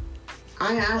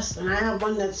 I asked, and I have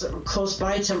one that's close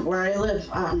by to where I live,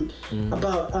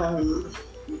 about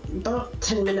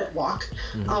 10-minute walk,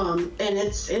 and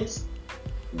it's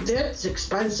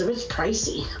expensive, it's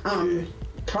pricey,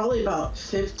 probably about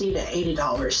 $50 to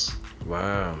 $80.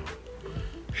 Wow.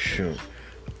 Shoot.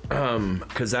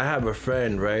 Cause I have a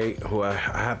friend, right, who I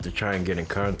have to try and get in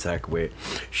contact with.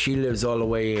 She lives all the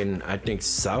way in, I think,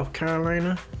 South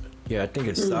Carolina. Yeah, I think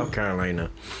it's South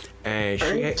Carolina. And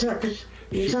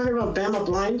you talking about Bama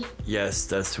Blind? Yes,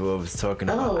 that's what I was talking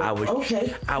about.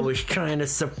 Okay. I was trying to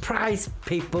surprise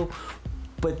people,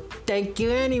 but thank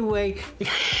you anyway.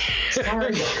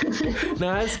 Sorry.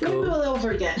 Nah, it's cool. Maybe they'll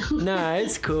forget. Nah,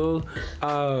 it's cool.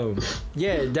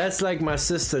 Yeah, that's like my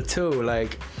sister too.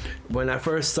 Like, when I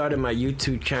first started my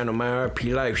YouTube channel, My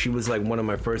RP Life, she was like one of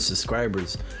my first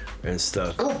subscribers and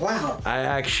stuff. Oh, wow.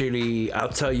 I'll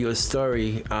tell you a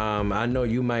story. I know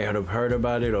you might have heard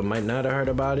about it or might not have heard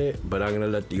about it, but I'm gonna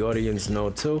let the audience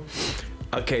know too.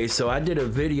 Okay, so I did a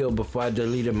video before I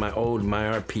deleted my old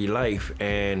My RP Life,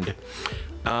 and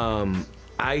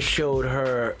I showed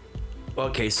her.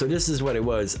 Okay, so this is what it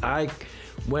was. I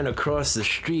went across the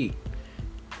street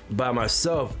by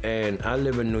myself, and I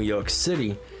live in New York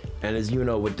City, and as you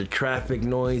know, with the traffic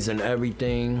noise and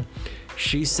everything,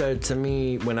 she said to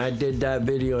me when I did that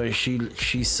video and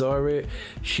she saw it,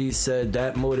 she said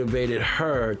that motivated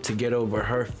her to get over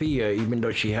her fear, even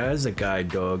though she has a guide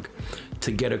dog,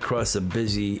 to get across a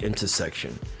busy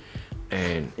intersection.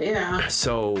 And yeah,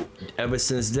 so ever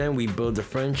since then we built a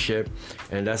friendship,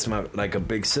 and that's like a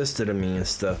big sister to me and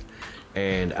stuff.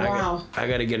 And wow. I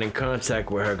got to get in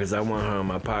contact with her because I want her on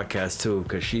my podcast too,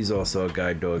 because she's also a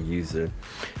guide dog user.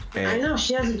 And I know,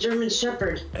 she has a German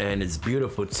Shepherd. And it's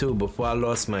beautiful too. Before I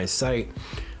lost my sight,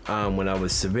 when I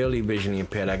was severely visually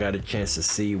impaired, I got a chance to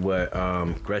see what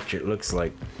Gretchen looks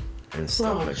like and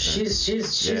stuff like that. She's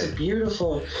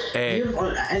beautiful.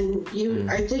 And you,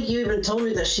 I think you even told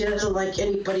me that she doesn't like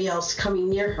anybody else coming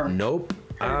near her. Nope.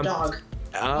 Her dog.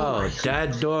 Oh,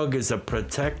 that dog is a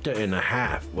protector and a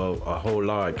half. Well, a whole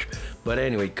large. But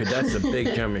anyway, because that's a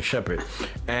big German Shepherd.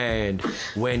 And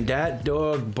when that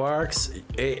dog barks,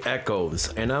 it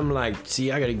echoes. And I'm like,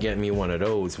 see, I got to get me one of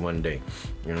those one day,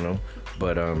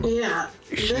 But, yeah,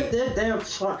 they're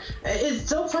fun. It's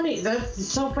so funny. That's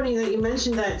so funny that you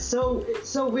mentioned that. It's so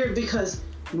weird because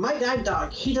my guide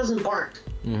dog, he doesn't bark.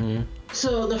 Mm-hmm.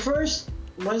 So the first,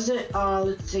 was it,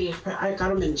 let's see, I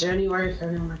got him in January,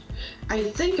 February. I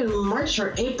think in March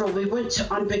or April, we went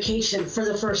on vacation for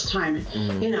the first time.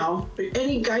 Mm-hmm.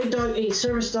 Any guide dog, any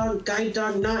service dog, guide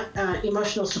dog, not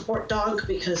emotional support dog,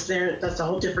 because that's a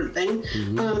whole different thing.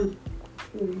 Mm-hmm.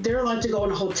 They're allowed to go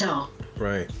in a hotel.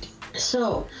 Right.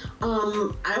 So,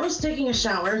 I was taking a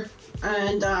shower,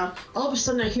 and all of a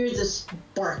sudden I hear this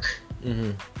bark.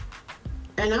 Mm-hmm.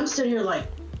 And I'm sitting here like,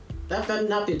 that better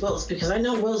not be Wills, because I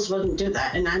know Wills wouldn't do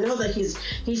that, and I know that he's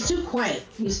too quiet.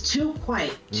 He's too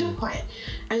quiet, too quiet.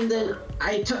 And then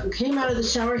I came out of the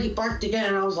shower, he barked again,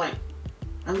 and I was like,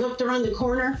 I looked around the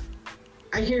corner,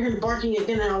 I hear him barking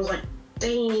again, and I was like,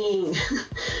 dang.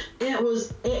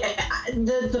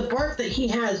 The bark that he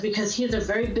has, because he's a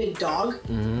very big dog,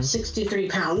 63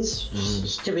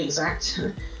 pounds, to be exact.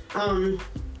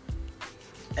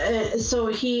 So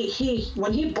he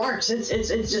when he barks, it's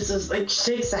just like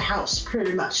shakes the house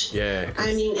pretty much. Yeah.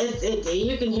 I mean,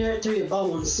 you can hear it through your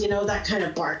bones, that kind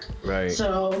of bark. Right.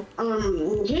 So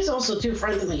he's also too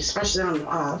friendly, especially on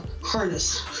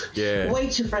harness. Yeah. Way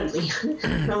too friendly.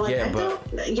 I'm like,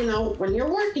 don't, when you're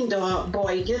working,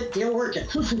 boy, you're working.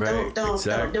 Right,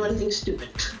 don't do anything stupid.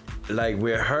 Like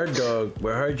with her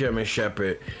German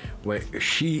Shepherd,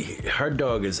 her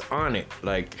dog is on it.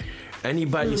 Like,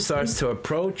 anybody starts to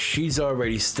approach, she's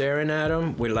already staring at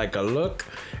him with like a look,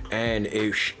 and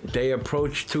if they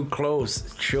approach too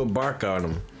close, she'll bark at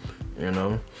them,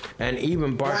 and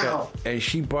even bark out. And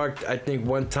she barked, I think,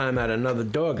 one time at another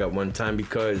dog at one time,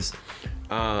 because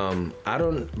I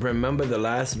don't remember the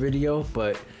last video,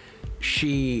 but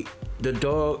her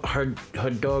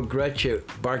dog Gretchen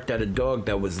barked at a dog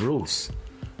that was loose.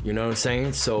 You know what I'm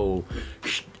saying? So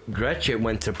Gretchen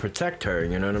went to protect her.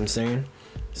 You know what I'm saying?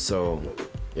 So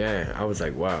yeah, I was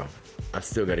like, wow, I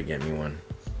still gotta get me one.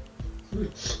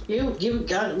 You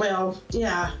got, well,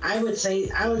 yeah. I would say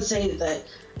that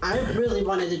I really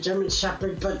wanted a German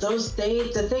Shepherd, but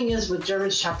the thing is with German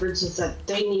Shepherds is that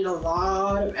they need a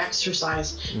lot of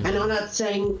exercise. And I'm not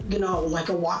saying, like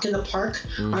a walk in the park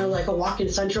or like a walk in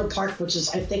Central Park, which is,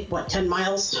 I think, 10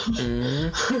 miles.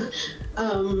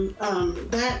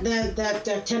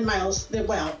 That 10 miles,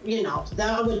 well,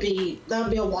 that would be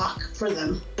a walk for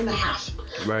them and a half.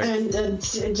 Right. And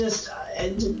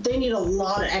they need a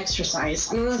lot of exercise.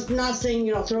 I'm not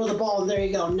saying, throw the ball and there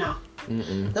you go. No.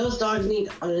 Those dogs need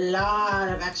a lot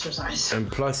of exercise.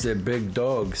 And plus, they're big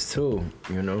dogs too.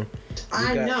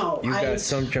 I know. You got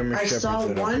some German Shepherds that are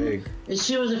big. I saw one, and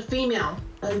she was a female.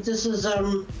 This was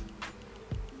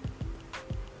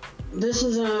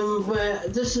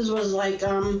like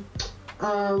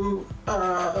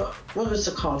what was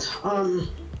it called?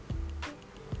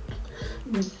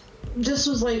 This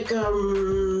was like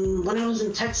when I was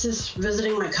in Texas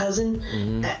visiting my cousin.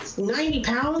 90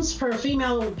 pounds for a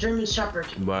female German Shepherd.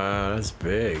 Wow, that's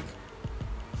big.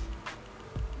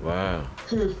 Wow.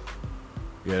 Yeah,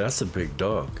 that's a big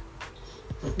dog.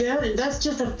 Yeah, that's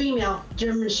just a female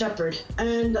German Shepherd,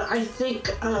 and I think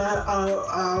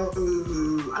a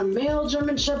male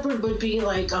German Shepherd would be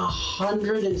like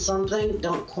 100 and something.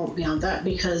 Don't quote me on that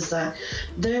because they're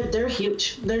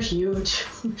huge. They're huge.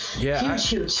 Yeah,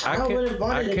 huge. I would have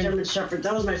wanted a German Shepherd.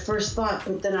 That was my first thought,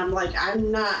 but then I'm like,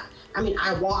 I'm not. I mean,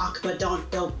 I walk, but don't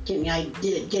get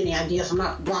any ideas. I'm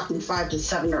not walking 5 to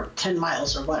 7 or 10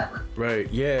 miles or whatever.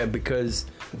 Right. Yeah, because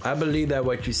I believe that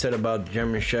what you said about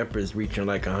German Shepherds reaching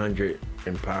like 100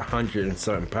 and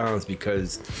something pounds,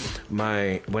 because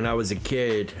when I was a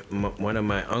kid, one of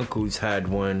my uncles had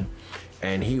one,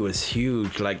 and he was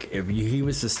huge. Like if he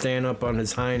was to stand up on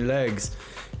his hind legs,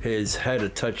 his head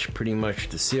would touch pretty much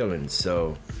the ceiling.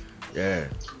 So, yeah.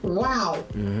 Wow.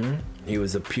 He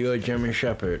was a pure German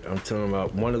Shepherd. I'm talking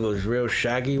about one of those real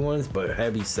shaggy ones, but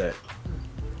heavy set.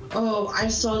 Oh, I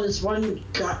saw this one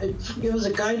guy. It was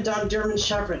a guide dog German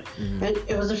Shepherd, and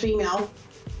it was a female,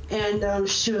 and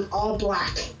she was all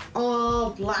black,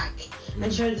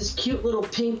 and she had this cute little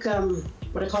pink,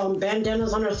 what do I call them,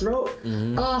 bandanas on her throat.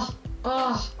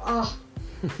 I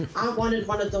wanted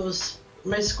one of those.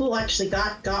 My school actually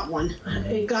got one.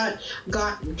 It got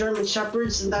German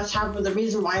Shepherds, and that's half of the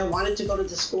reason why I wanted to go to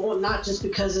the school, not just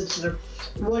because it's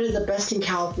one of the best in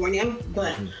California,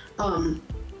 but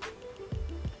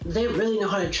they really know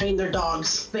how to train their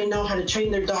dogs. They know how to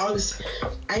train their dogs.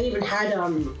 I even had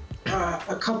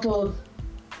a couple of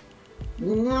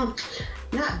not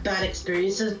bad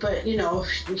experiences, but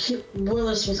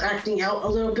Willis was acting out a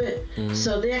little bit,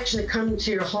 so they actually come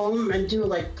to your home and do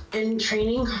like in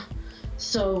training.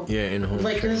 So yeah, in home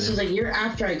like training. This was a year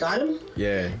after I got him.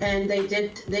 Yeah. And they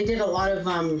did a lot of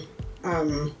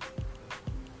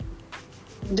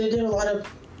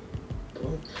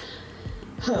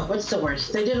what's the word?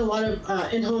 They did a lot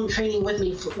of in-home training with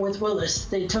me with Willis.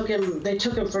 They took him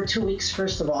for 2 weeks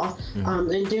first of all.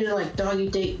 They did like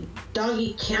doggy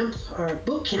camp or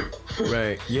boot camp.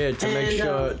 Right. Yeah.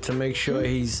 To make sure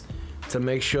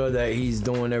that he's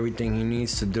doing everything he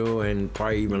needs to do, and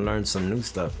probably even learn some new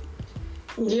stuff.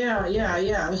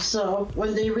 Yeah. So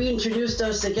when they reintroduced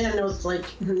us again, it was like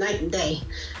night and day.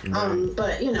 Right.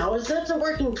 But that's a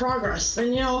work in progress.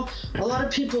 And a lot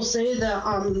of people say that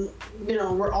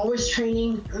we're always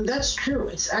training, and that's true.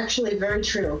 It's actually very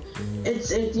true.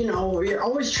 You're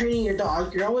always training your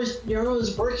dog. You're always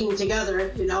working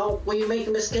together. When you make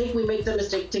a mistake, we make the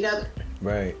mistake together.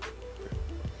 Right.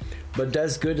 But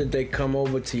that's good that they come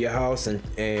over to your house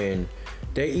and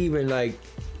they even like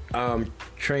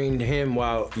trained him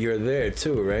while you're there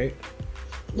too, right?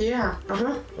 Yeah.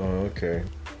 Oh, okay.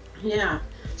 Yeah.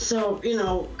 So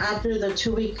after the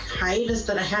 2-week hiatus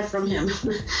that I had from him,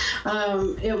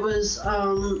 it was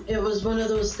one of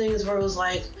those things where it was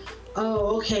like,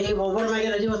 oh, okay, well, what am I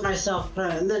gonna do with myself?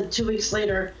 And then 2 weeks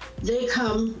later, they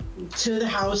come to the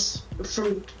house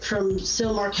from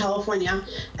Silmar, California,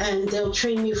 and they'll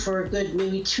train me for a good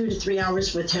maybe 2 to 3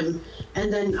 hours with him.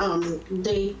 And then I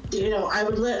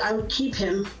would keep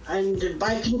him, and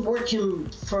I can work him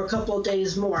for a couple of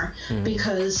days more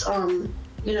because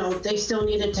they still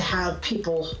needed to have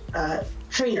people,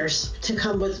 trainers, to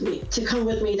come with me to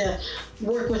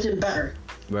work with him better.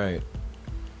 Right.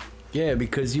 Yeah,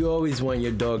 because you always want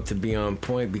your dog to be on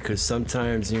point, because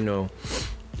sometimes, if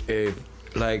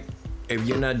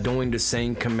you're not doing the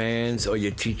same commands or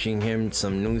you're teaching him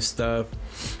some new stuff,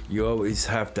 you always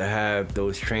have to have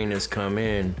those trainers come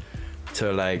in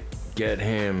to like get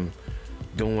him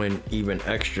doing even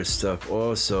extra stuff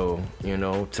also, you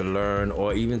know, to learn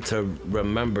or even to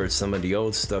remember some of the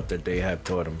old stuff that they have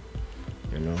taught them,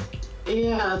 you know.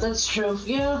 Yeah, that's true.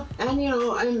 Yeah, and you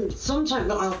know, and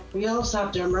sometimes we also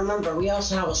have to remember we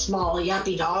also have a small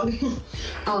yappy dog.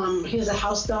 He's a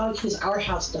house dog. He's our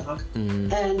house dog,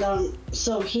 and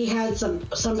so he had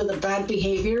some of the bad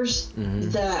behaviors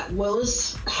that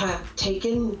Willis had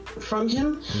taken from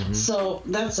him. So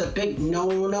that's a big no.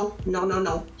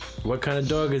 What kind of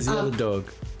dog is the other dog?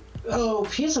 Oh,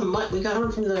 he's a mutt. We got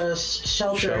him from the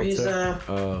shelter. He's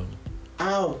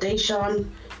Deshaun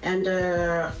and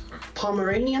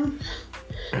Pomeranian.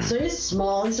 So he's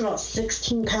small. He's about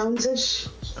 16 pounds ish.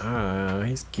 Ah,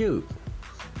 he's cute.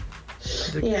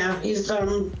 Yeah, he's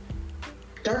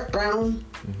dark brown.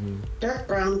 Dark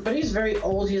brown, but he's very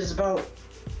old. He's about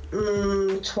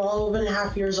 12 and a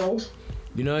half years old.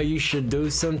 You know what you should do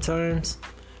sometimes?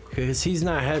 Because he's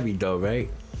not heavy though,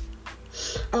 right?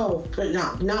 Oh, but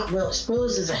not Willis.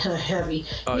 Willis is a heavy.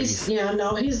 Oh, he's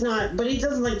not. But he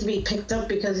doesn't like to be picked up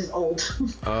because he's old.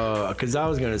 Because I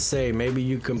was gonna say maybe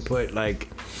you can put like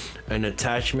an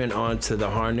attachment onto the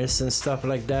harness and stuff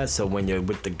like that. So when you're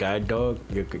with the guide dog,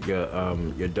 your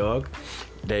dog,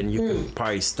 then you can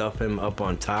probably stuff him up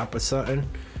on top or something,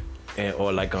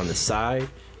 or like on the side,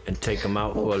 and take him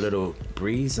out for a little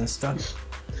breeze and stuff.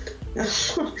 You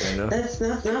know? That's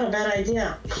not a bad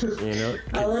idea. You know,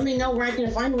 let me know where I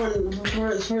can find one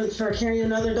for carrying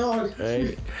another dog.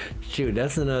 Right? Shoot,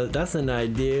 that's an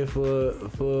idea for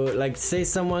like say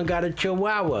someone got a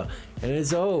Chihuahua and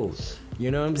it's old.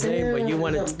 You know what I'm saying? Yeah, but you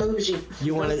want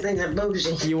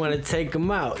to take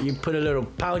them out. You put a little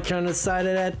pouch on the side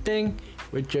of that thing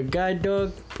with your guide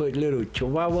dog. Put little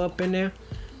Chihuahua up in there.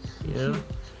 You know,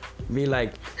 be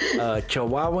like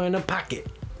Chihuahua in a pocket.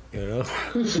 You know,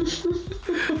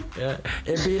 yeah.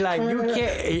 It'd be like you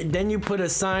can't. Then you put a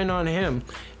sign on him,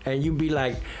 and you be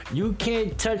like, you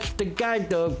can't touch the guide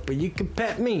dog, but you can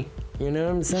pet me. You know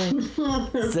what I'm saying?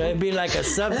 So it'd be like a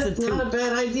substitute. That's not a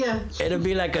bad idea. It'll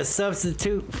be like a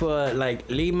substitute for like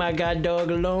leave my guide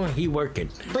dog alone. He working.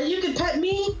 But you can pet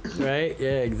me. Right?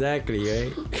 Yeah, exactly.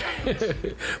 Right.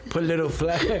 Put little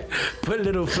flashing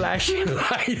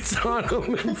lights on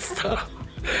him and stuff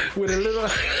with a little.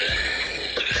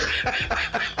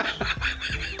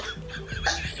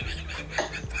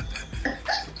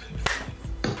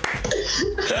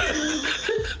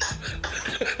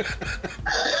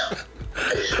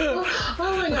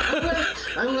 Oh my god,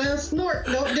 I'm gonna snort.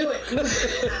 Don't do it.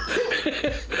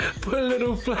 Put a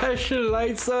little flashing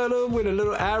lights on him with a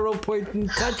little arrow pointing,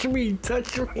 touch me.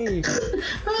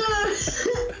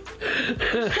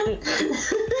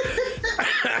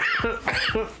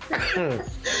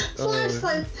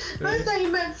 Flashlight. I thought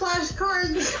you meant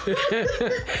flashcards.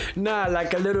 Nah,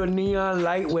 like a little neon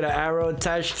light with an arrow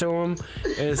attached to him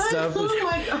and stuff. Oh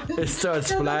my god. It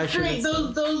starts flashing. Great.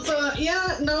 Those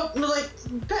like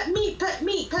pet me.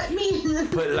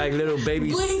 Put like little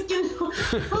baby. Blinking.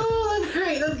 Oh,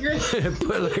 that's great.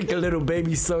 Put like a little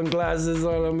baby sunglasses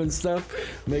on him and stuff.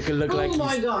 Make it look like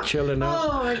he's chilling out.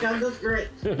 Oh my god, that's great.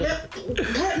 Yep.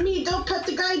 Pet me. Don't pet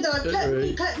the guide dog.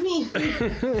 Pet me.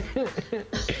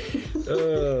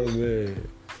 Oh man.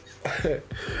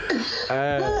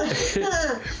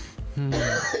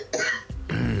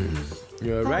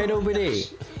 You're right over there.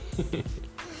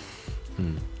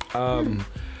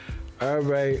 All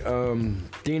right,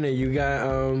 Dina, you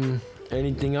got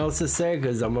anything else to say?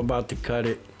 Cause I'm about to cut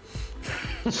it.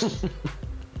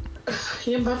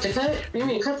 You about to cut it? You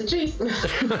mean cut the cheese?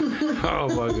 Oh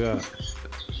my god.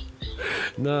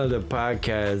 No, the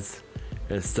podcast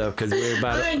and stuff, cause we're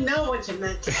about. I know what you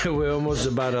meant. We're almost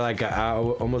about like an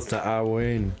hour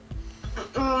in.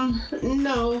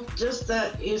 No, just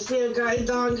that you see a guide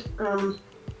dog,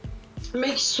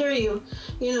 make sure you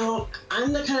know,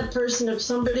 I'm the kind of person, if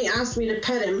somebody asks me to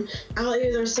pet him, I'll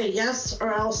either say yes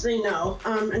or I'll say no.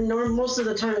 And most of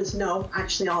the time it's no.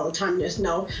 Actually, all the time it's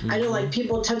no. I don't like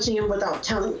people touching him without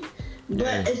telling me.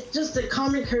 But it's just a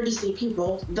common courtesy,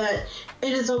 people, that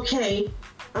it is okay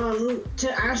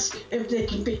to ask if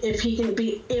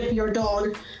your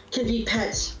dog can be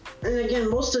pet. And again,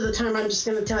 most of the time I'm just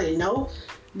gonna tell you no,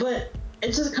 but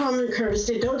it's just common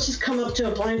courtesy. Don't just come up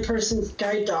to a blind person's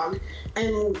guide dog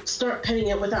and start petting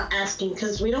it without asking,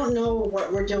 because we don't know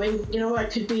what we're doing. You know, I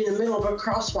could be in the middle of a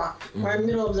crosswalk or in the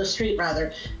middle of the street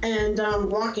rather, and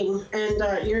walking, and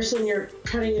you're saying you're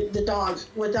petting the dog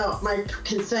without my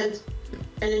consent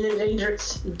and in a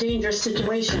dangerous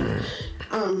situation.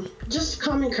 Just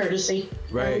common courtesy.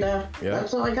 Right. And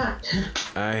that's all I got.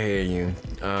 I hear you.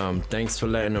 Thanks for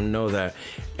letting them know that.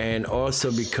 And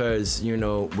also because, you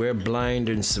know, we're blind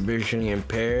and visually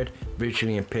impaired,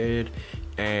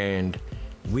 and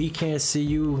we can't see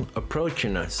you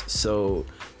approaching us. So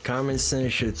common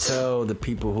sense should tell the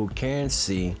people who can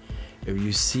see, if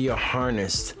you see a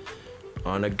harness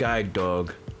on a guide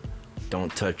dog,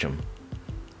 don't touch them,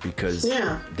 because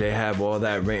they have all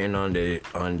that written on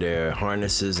their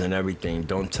harnesses and everything.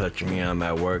 Don't touch me, I'm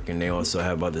at work. And they also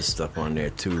have other stuff on there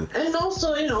too. And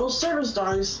also, service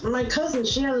dogs. My cousin,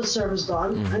 she has a service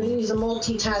dog. I mean, he's a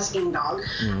multitasking dog.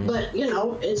 But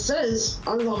it says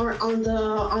on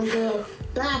the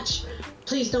badge,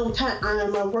 please don't pet.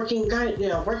 I'm a working guide,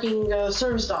 working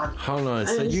service dog. Hold on.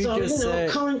 So and you just said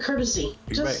common courtesy.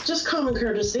 Just common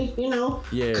courtesy.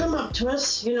 Yeah. Come up to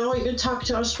us. You can talk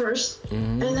to us first,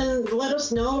 and then let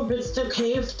us know if it's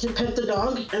okay to pet the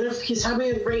dog, and if he's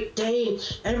having a great day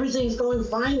and everything's going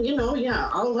fine.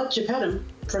 I'll let you pet him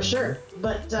for sure.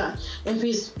 But if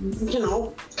he's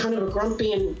kind of a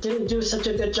grumpy and didn't do such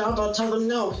a good job, I'll tell them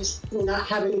no, he's not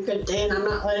having a good day, and I'm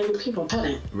not letting people pet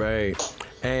him. Right.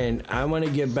 And I want to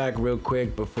get back real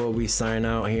quick before we sign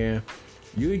out here.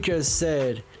 You just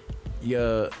said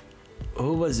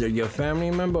who was it? Your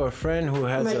family member or friend who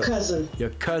has my cousin.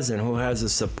 Your cousin who has a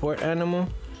support animal?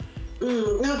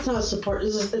 No, it's not support.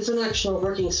 It's an actual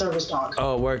working service dog.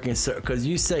 Oh, because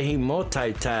you say he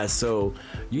multitasks. So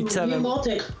you tell him.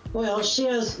 Well, she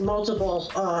has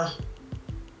multiple,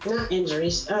 not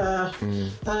injuries,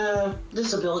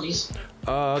 disabilities.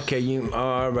 Oh, okay.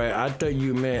 All right. I thought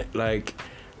you meant like,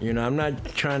 I'm not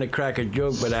trying to crack a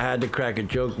joke, but I had to crack a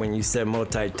joke when you said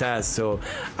multitask. So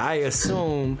I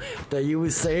assume that you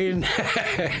were saying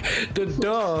the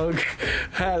dog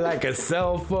had like a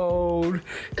cell phone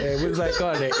and was like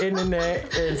on the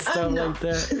internet and stuff like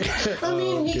that. I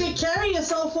mean, he could carry a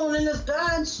cell phone in his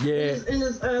badge. Yeah. In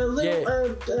his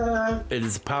little in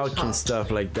his pouch and stuff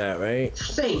like that, right?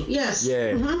 Thing. Yes.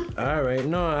 Yeah. All right.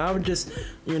 No, I would just,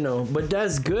 but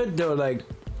that's good though. Like,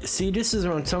 see, this is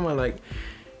what I'm talking about. Like,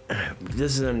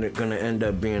 this is gonna end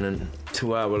up being a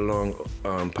 2-hour-long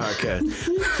podcast.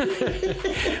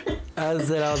 I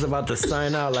said I was about to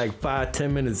sign out like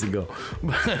 5-10 minutes ago,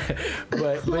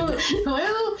 but well,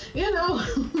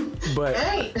 but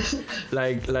hey,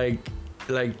 like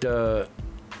the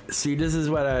see, this is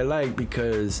what I like,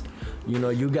 because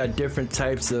you got different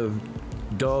types of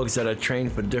dogs that are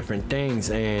trained for different things,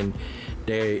 and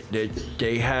they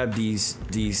have these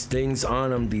things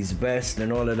on them, these vests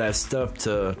and all of that stuff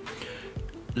to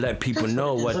let people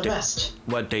know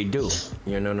what they do.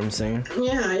 You know what I'm saying?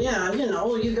 Yeah.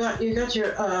 You got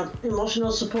your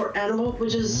emotional support animal,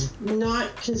 which is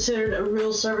not considered a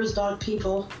real service dog.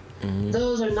 People,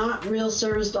 those are not real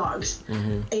service dogs.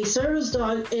 A service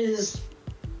dog is.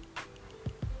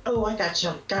 Oh, I got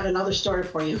you. Got another story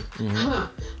for you.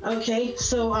 Okay,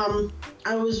 so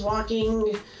I was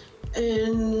walking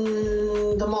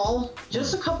in the mall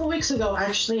just a couple weeks ago,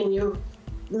 actually, and you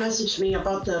messaged me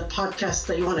about the podcast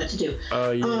that you wanted to do.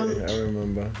 Oh yeah, I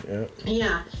remember. Yeah.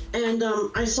 Yeah, and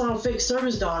I saw a fake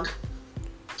service dog,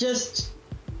 just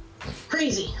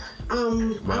crazy.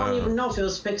 Wow. I don't even know if it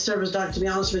was a fake service dog, to be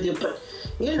honest with you, but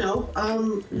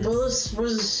Willis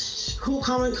was cool,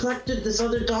 calm, and collected. This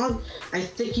other dog, I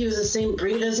think he was the same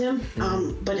breed as him,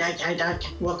 but I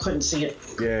couldn't see it.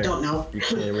 Yeah. Don't know. You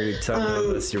can't really tell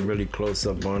unless you're really close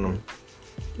up on him.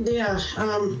 Yeah.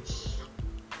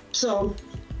 So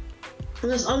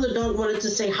this other dog wanted to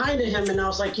say hi to him, and I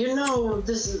was like,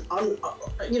 this is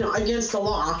against the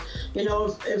law.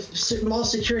 If mall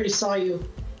security saw you,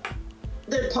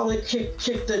 they'd probably kick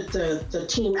the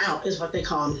team out, is what they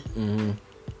call them.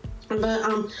 But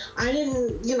I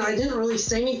didn't really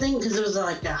say anything, because it was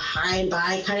like a hi and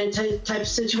bye kind of type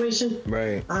situation.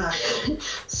 Right.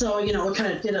 So we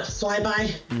kind of did a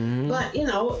flyby. But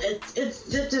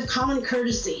it's a common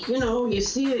courtesy. You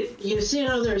see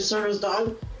another service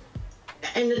dog,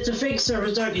 and it's a fake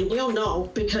service dog, and you'll know,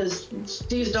 because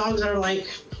these dogs are like,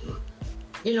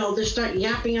 they start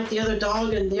yapping at the other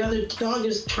dog, and the other dog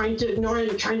is trying to ignore it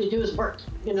and trying to do his work,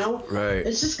 Right.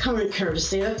 It's just common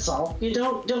courtesy, that's all. You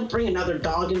don't bring another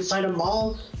dog inside a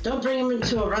mall. Don't bring him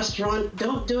into a restaurant.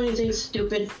 Don't do anything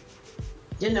stupid,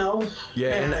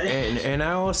 Yeah, and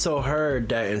I also heard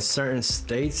that in certain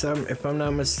states, if I'm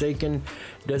not mistaken,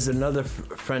 there's another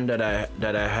friend that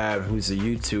I have who's a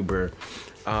YouTuber.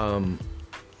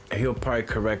 He'll probably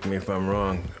correct me if I'm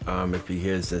wrong, if he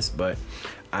hears this, but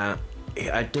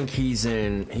I think he's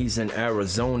in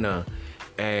Arizona,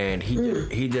 and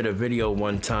he did a video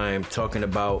one time talking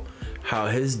about how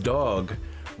his dog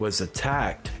was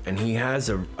attacked, and he has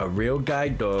a real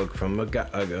guide dog from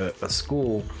a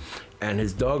school, and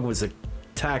his dog was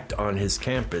attacked on his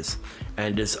campus,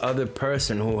 and this other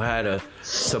person who had a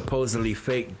supposedly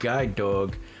fake guide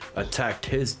dog attacked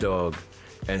his dog,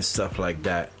 and stuff like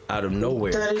that out of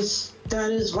nowhere.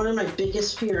 That is one of my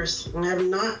biggest fears. I have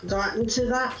not gotten to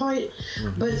that point,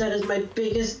 but that is my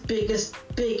biggest fear.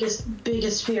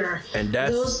 And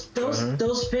that's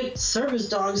those big service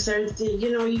dogs. They're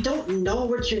you don't know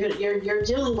what you're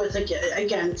dealing with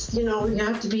against. You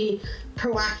have to be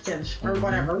proactive or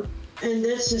whatever. And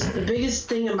that's just the biggest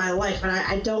thing in my life. And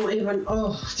I don't even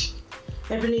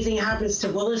if anything happens to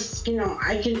Willis,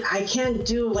 I can't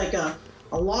do like a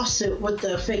lawsuit with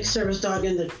the fake service dog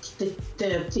and the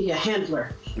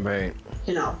handler. Right.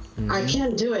 I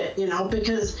can't do it,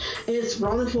 because it's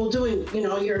wrongful doing.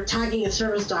 You're tagging a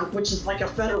service dog, which is like a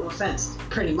federal offense,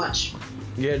 pretty much.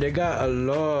 Yeah, they got a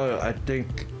law. I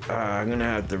think I'm gonna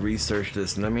have to research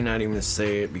this. Let me not even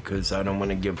say it because I don't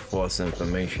want to give false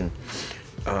information.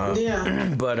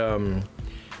 Yeah. But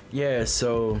yeah.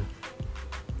 So,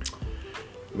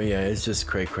 but yeah, it's just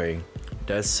cray.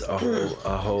 That's a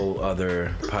whole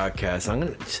other podcast.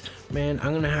 I'm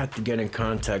gonna have to get in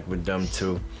contact with them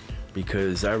too,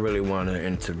 because I really want to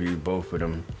interview both of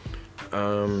them.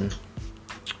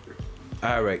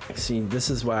 All right. See,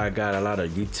 this is why I got a lot of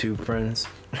YouTube friends.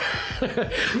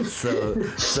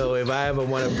 so if I ever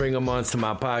want to bring them onto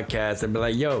my podcast, I'd be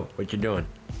like, "Yo, what you doing?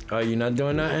 Oh, you not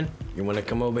doing nothing? You want to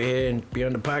come over here and be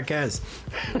on the podcast?"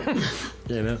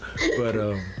 But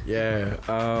yeah.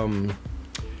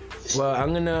 Well,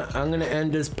 I'm gonna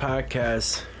end this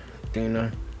podcast,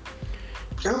 Dina.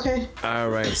 Okay. All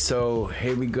right. So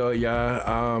here we go,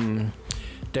 y'all.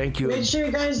 Thank you. Make sure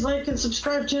you guys like and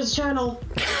subscribe to his channel.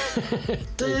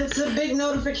 It's a big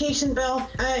notification bell.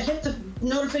 Hit the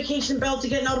notification bell to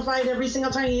get notified every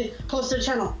single time you post a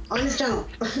channel on his channel.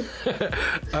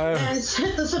 And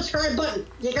hit the subscribe button.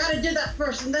 You gotta do that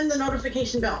first, and then the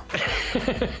notification bell.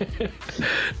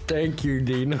 Thank you,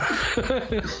 Dina.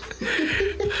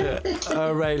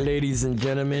 All right, ladies and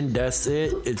gentlemen, that's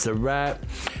it. It's a wrap.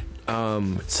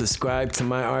 Subscribe to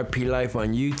my RP Life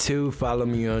on YouTube. Follow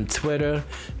me on Twitter.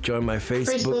 Join my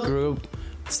Facebook group.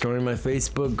 Join my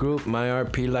Facebook group. My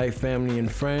RP Life Family and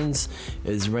Friends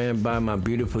is ran by my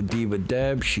beautiful diva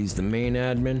Deb. She's the main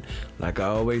admin. Like I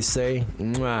always say,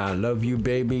 mwah, love you,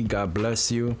 baby. God bless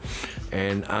you.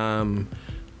 And I'm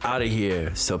out of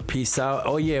here. So peace out.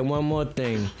 Oh yeah, one more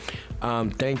thing.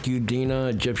 Thank you, Dina,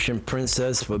 Egyptian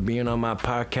Princess, for being on my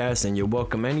podcast, and you're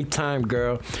welcome anytime,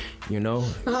 girl.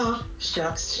 Oh,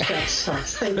 shucks.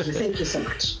 Thank you so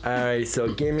much. All right,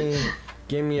 so give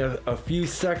me a few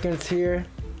seconds here,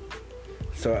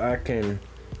 so I can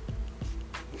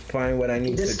find what I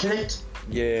need to disconnect.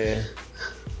 Yeah.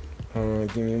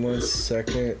 Give me 1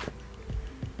 second.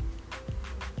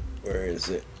 Where is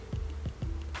it?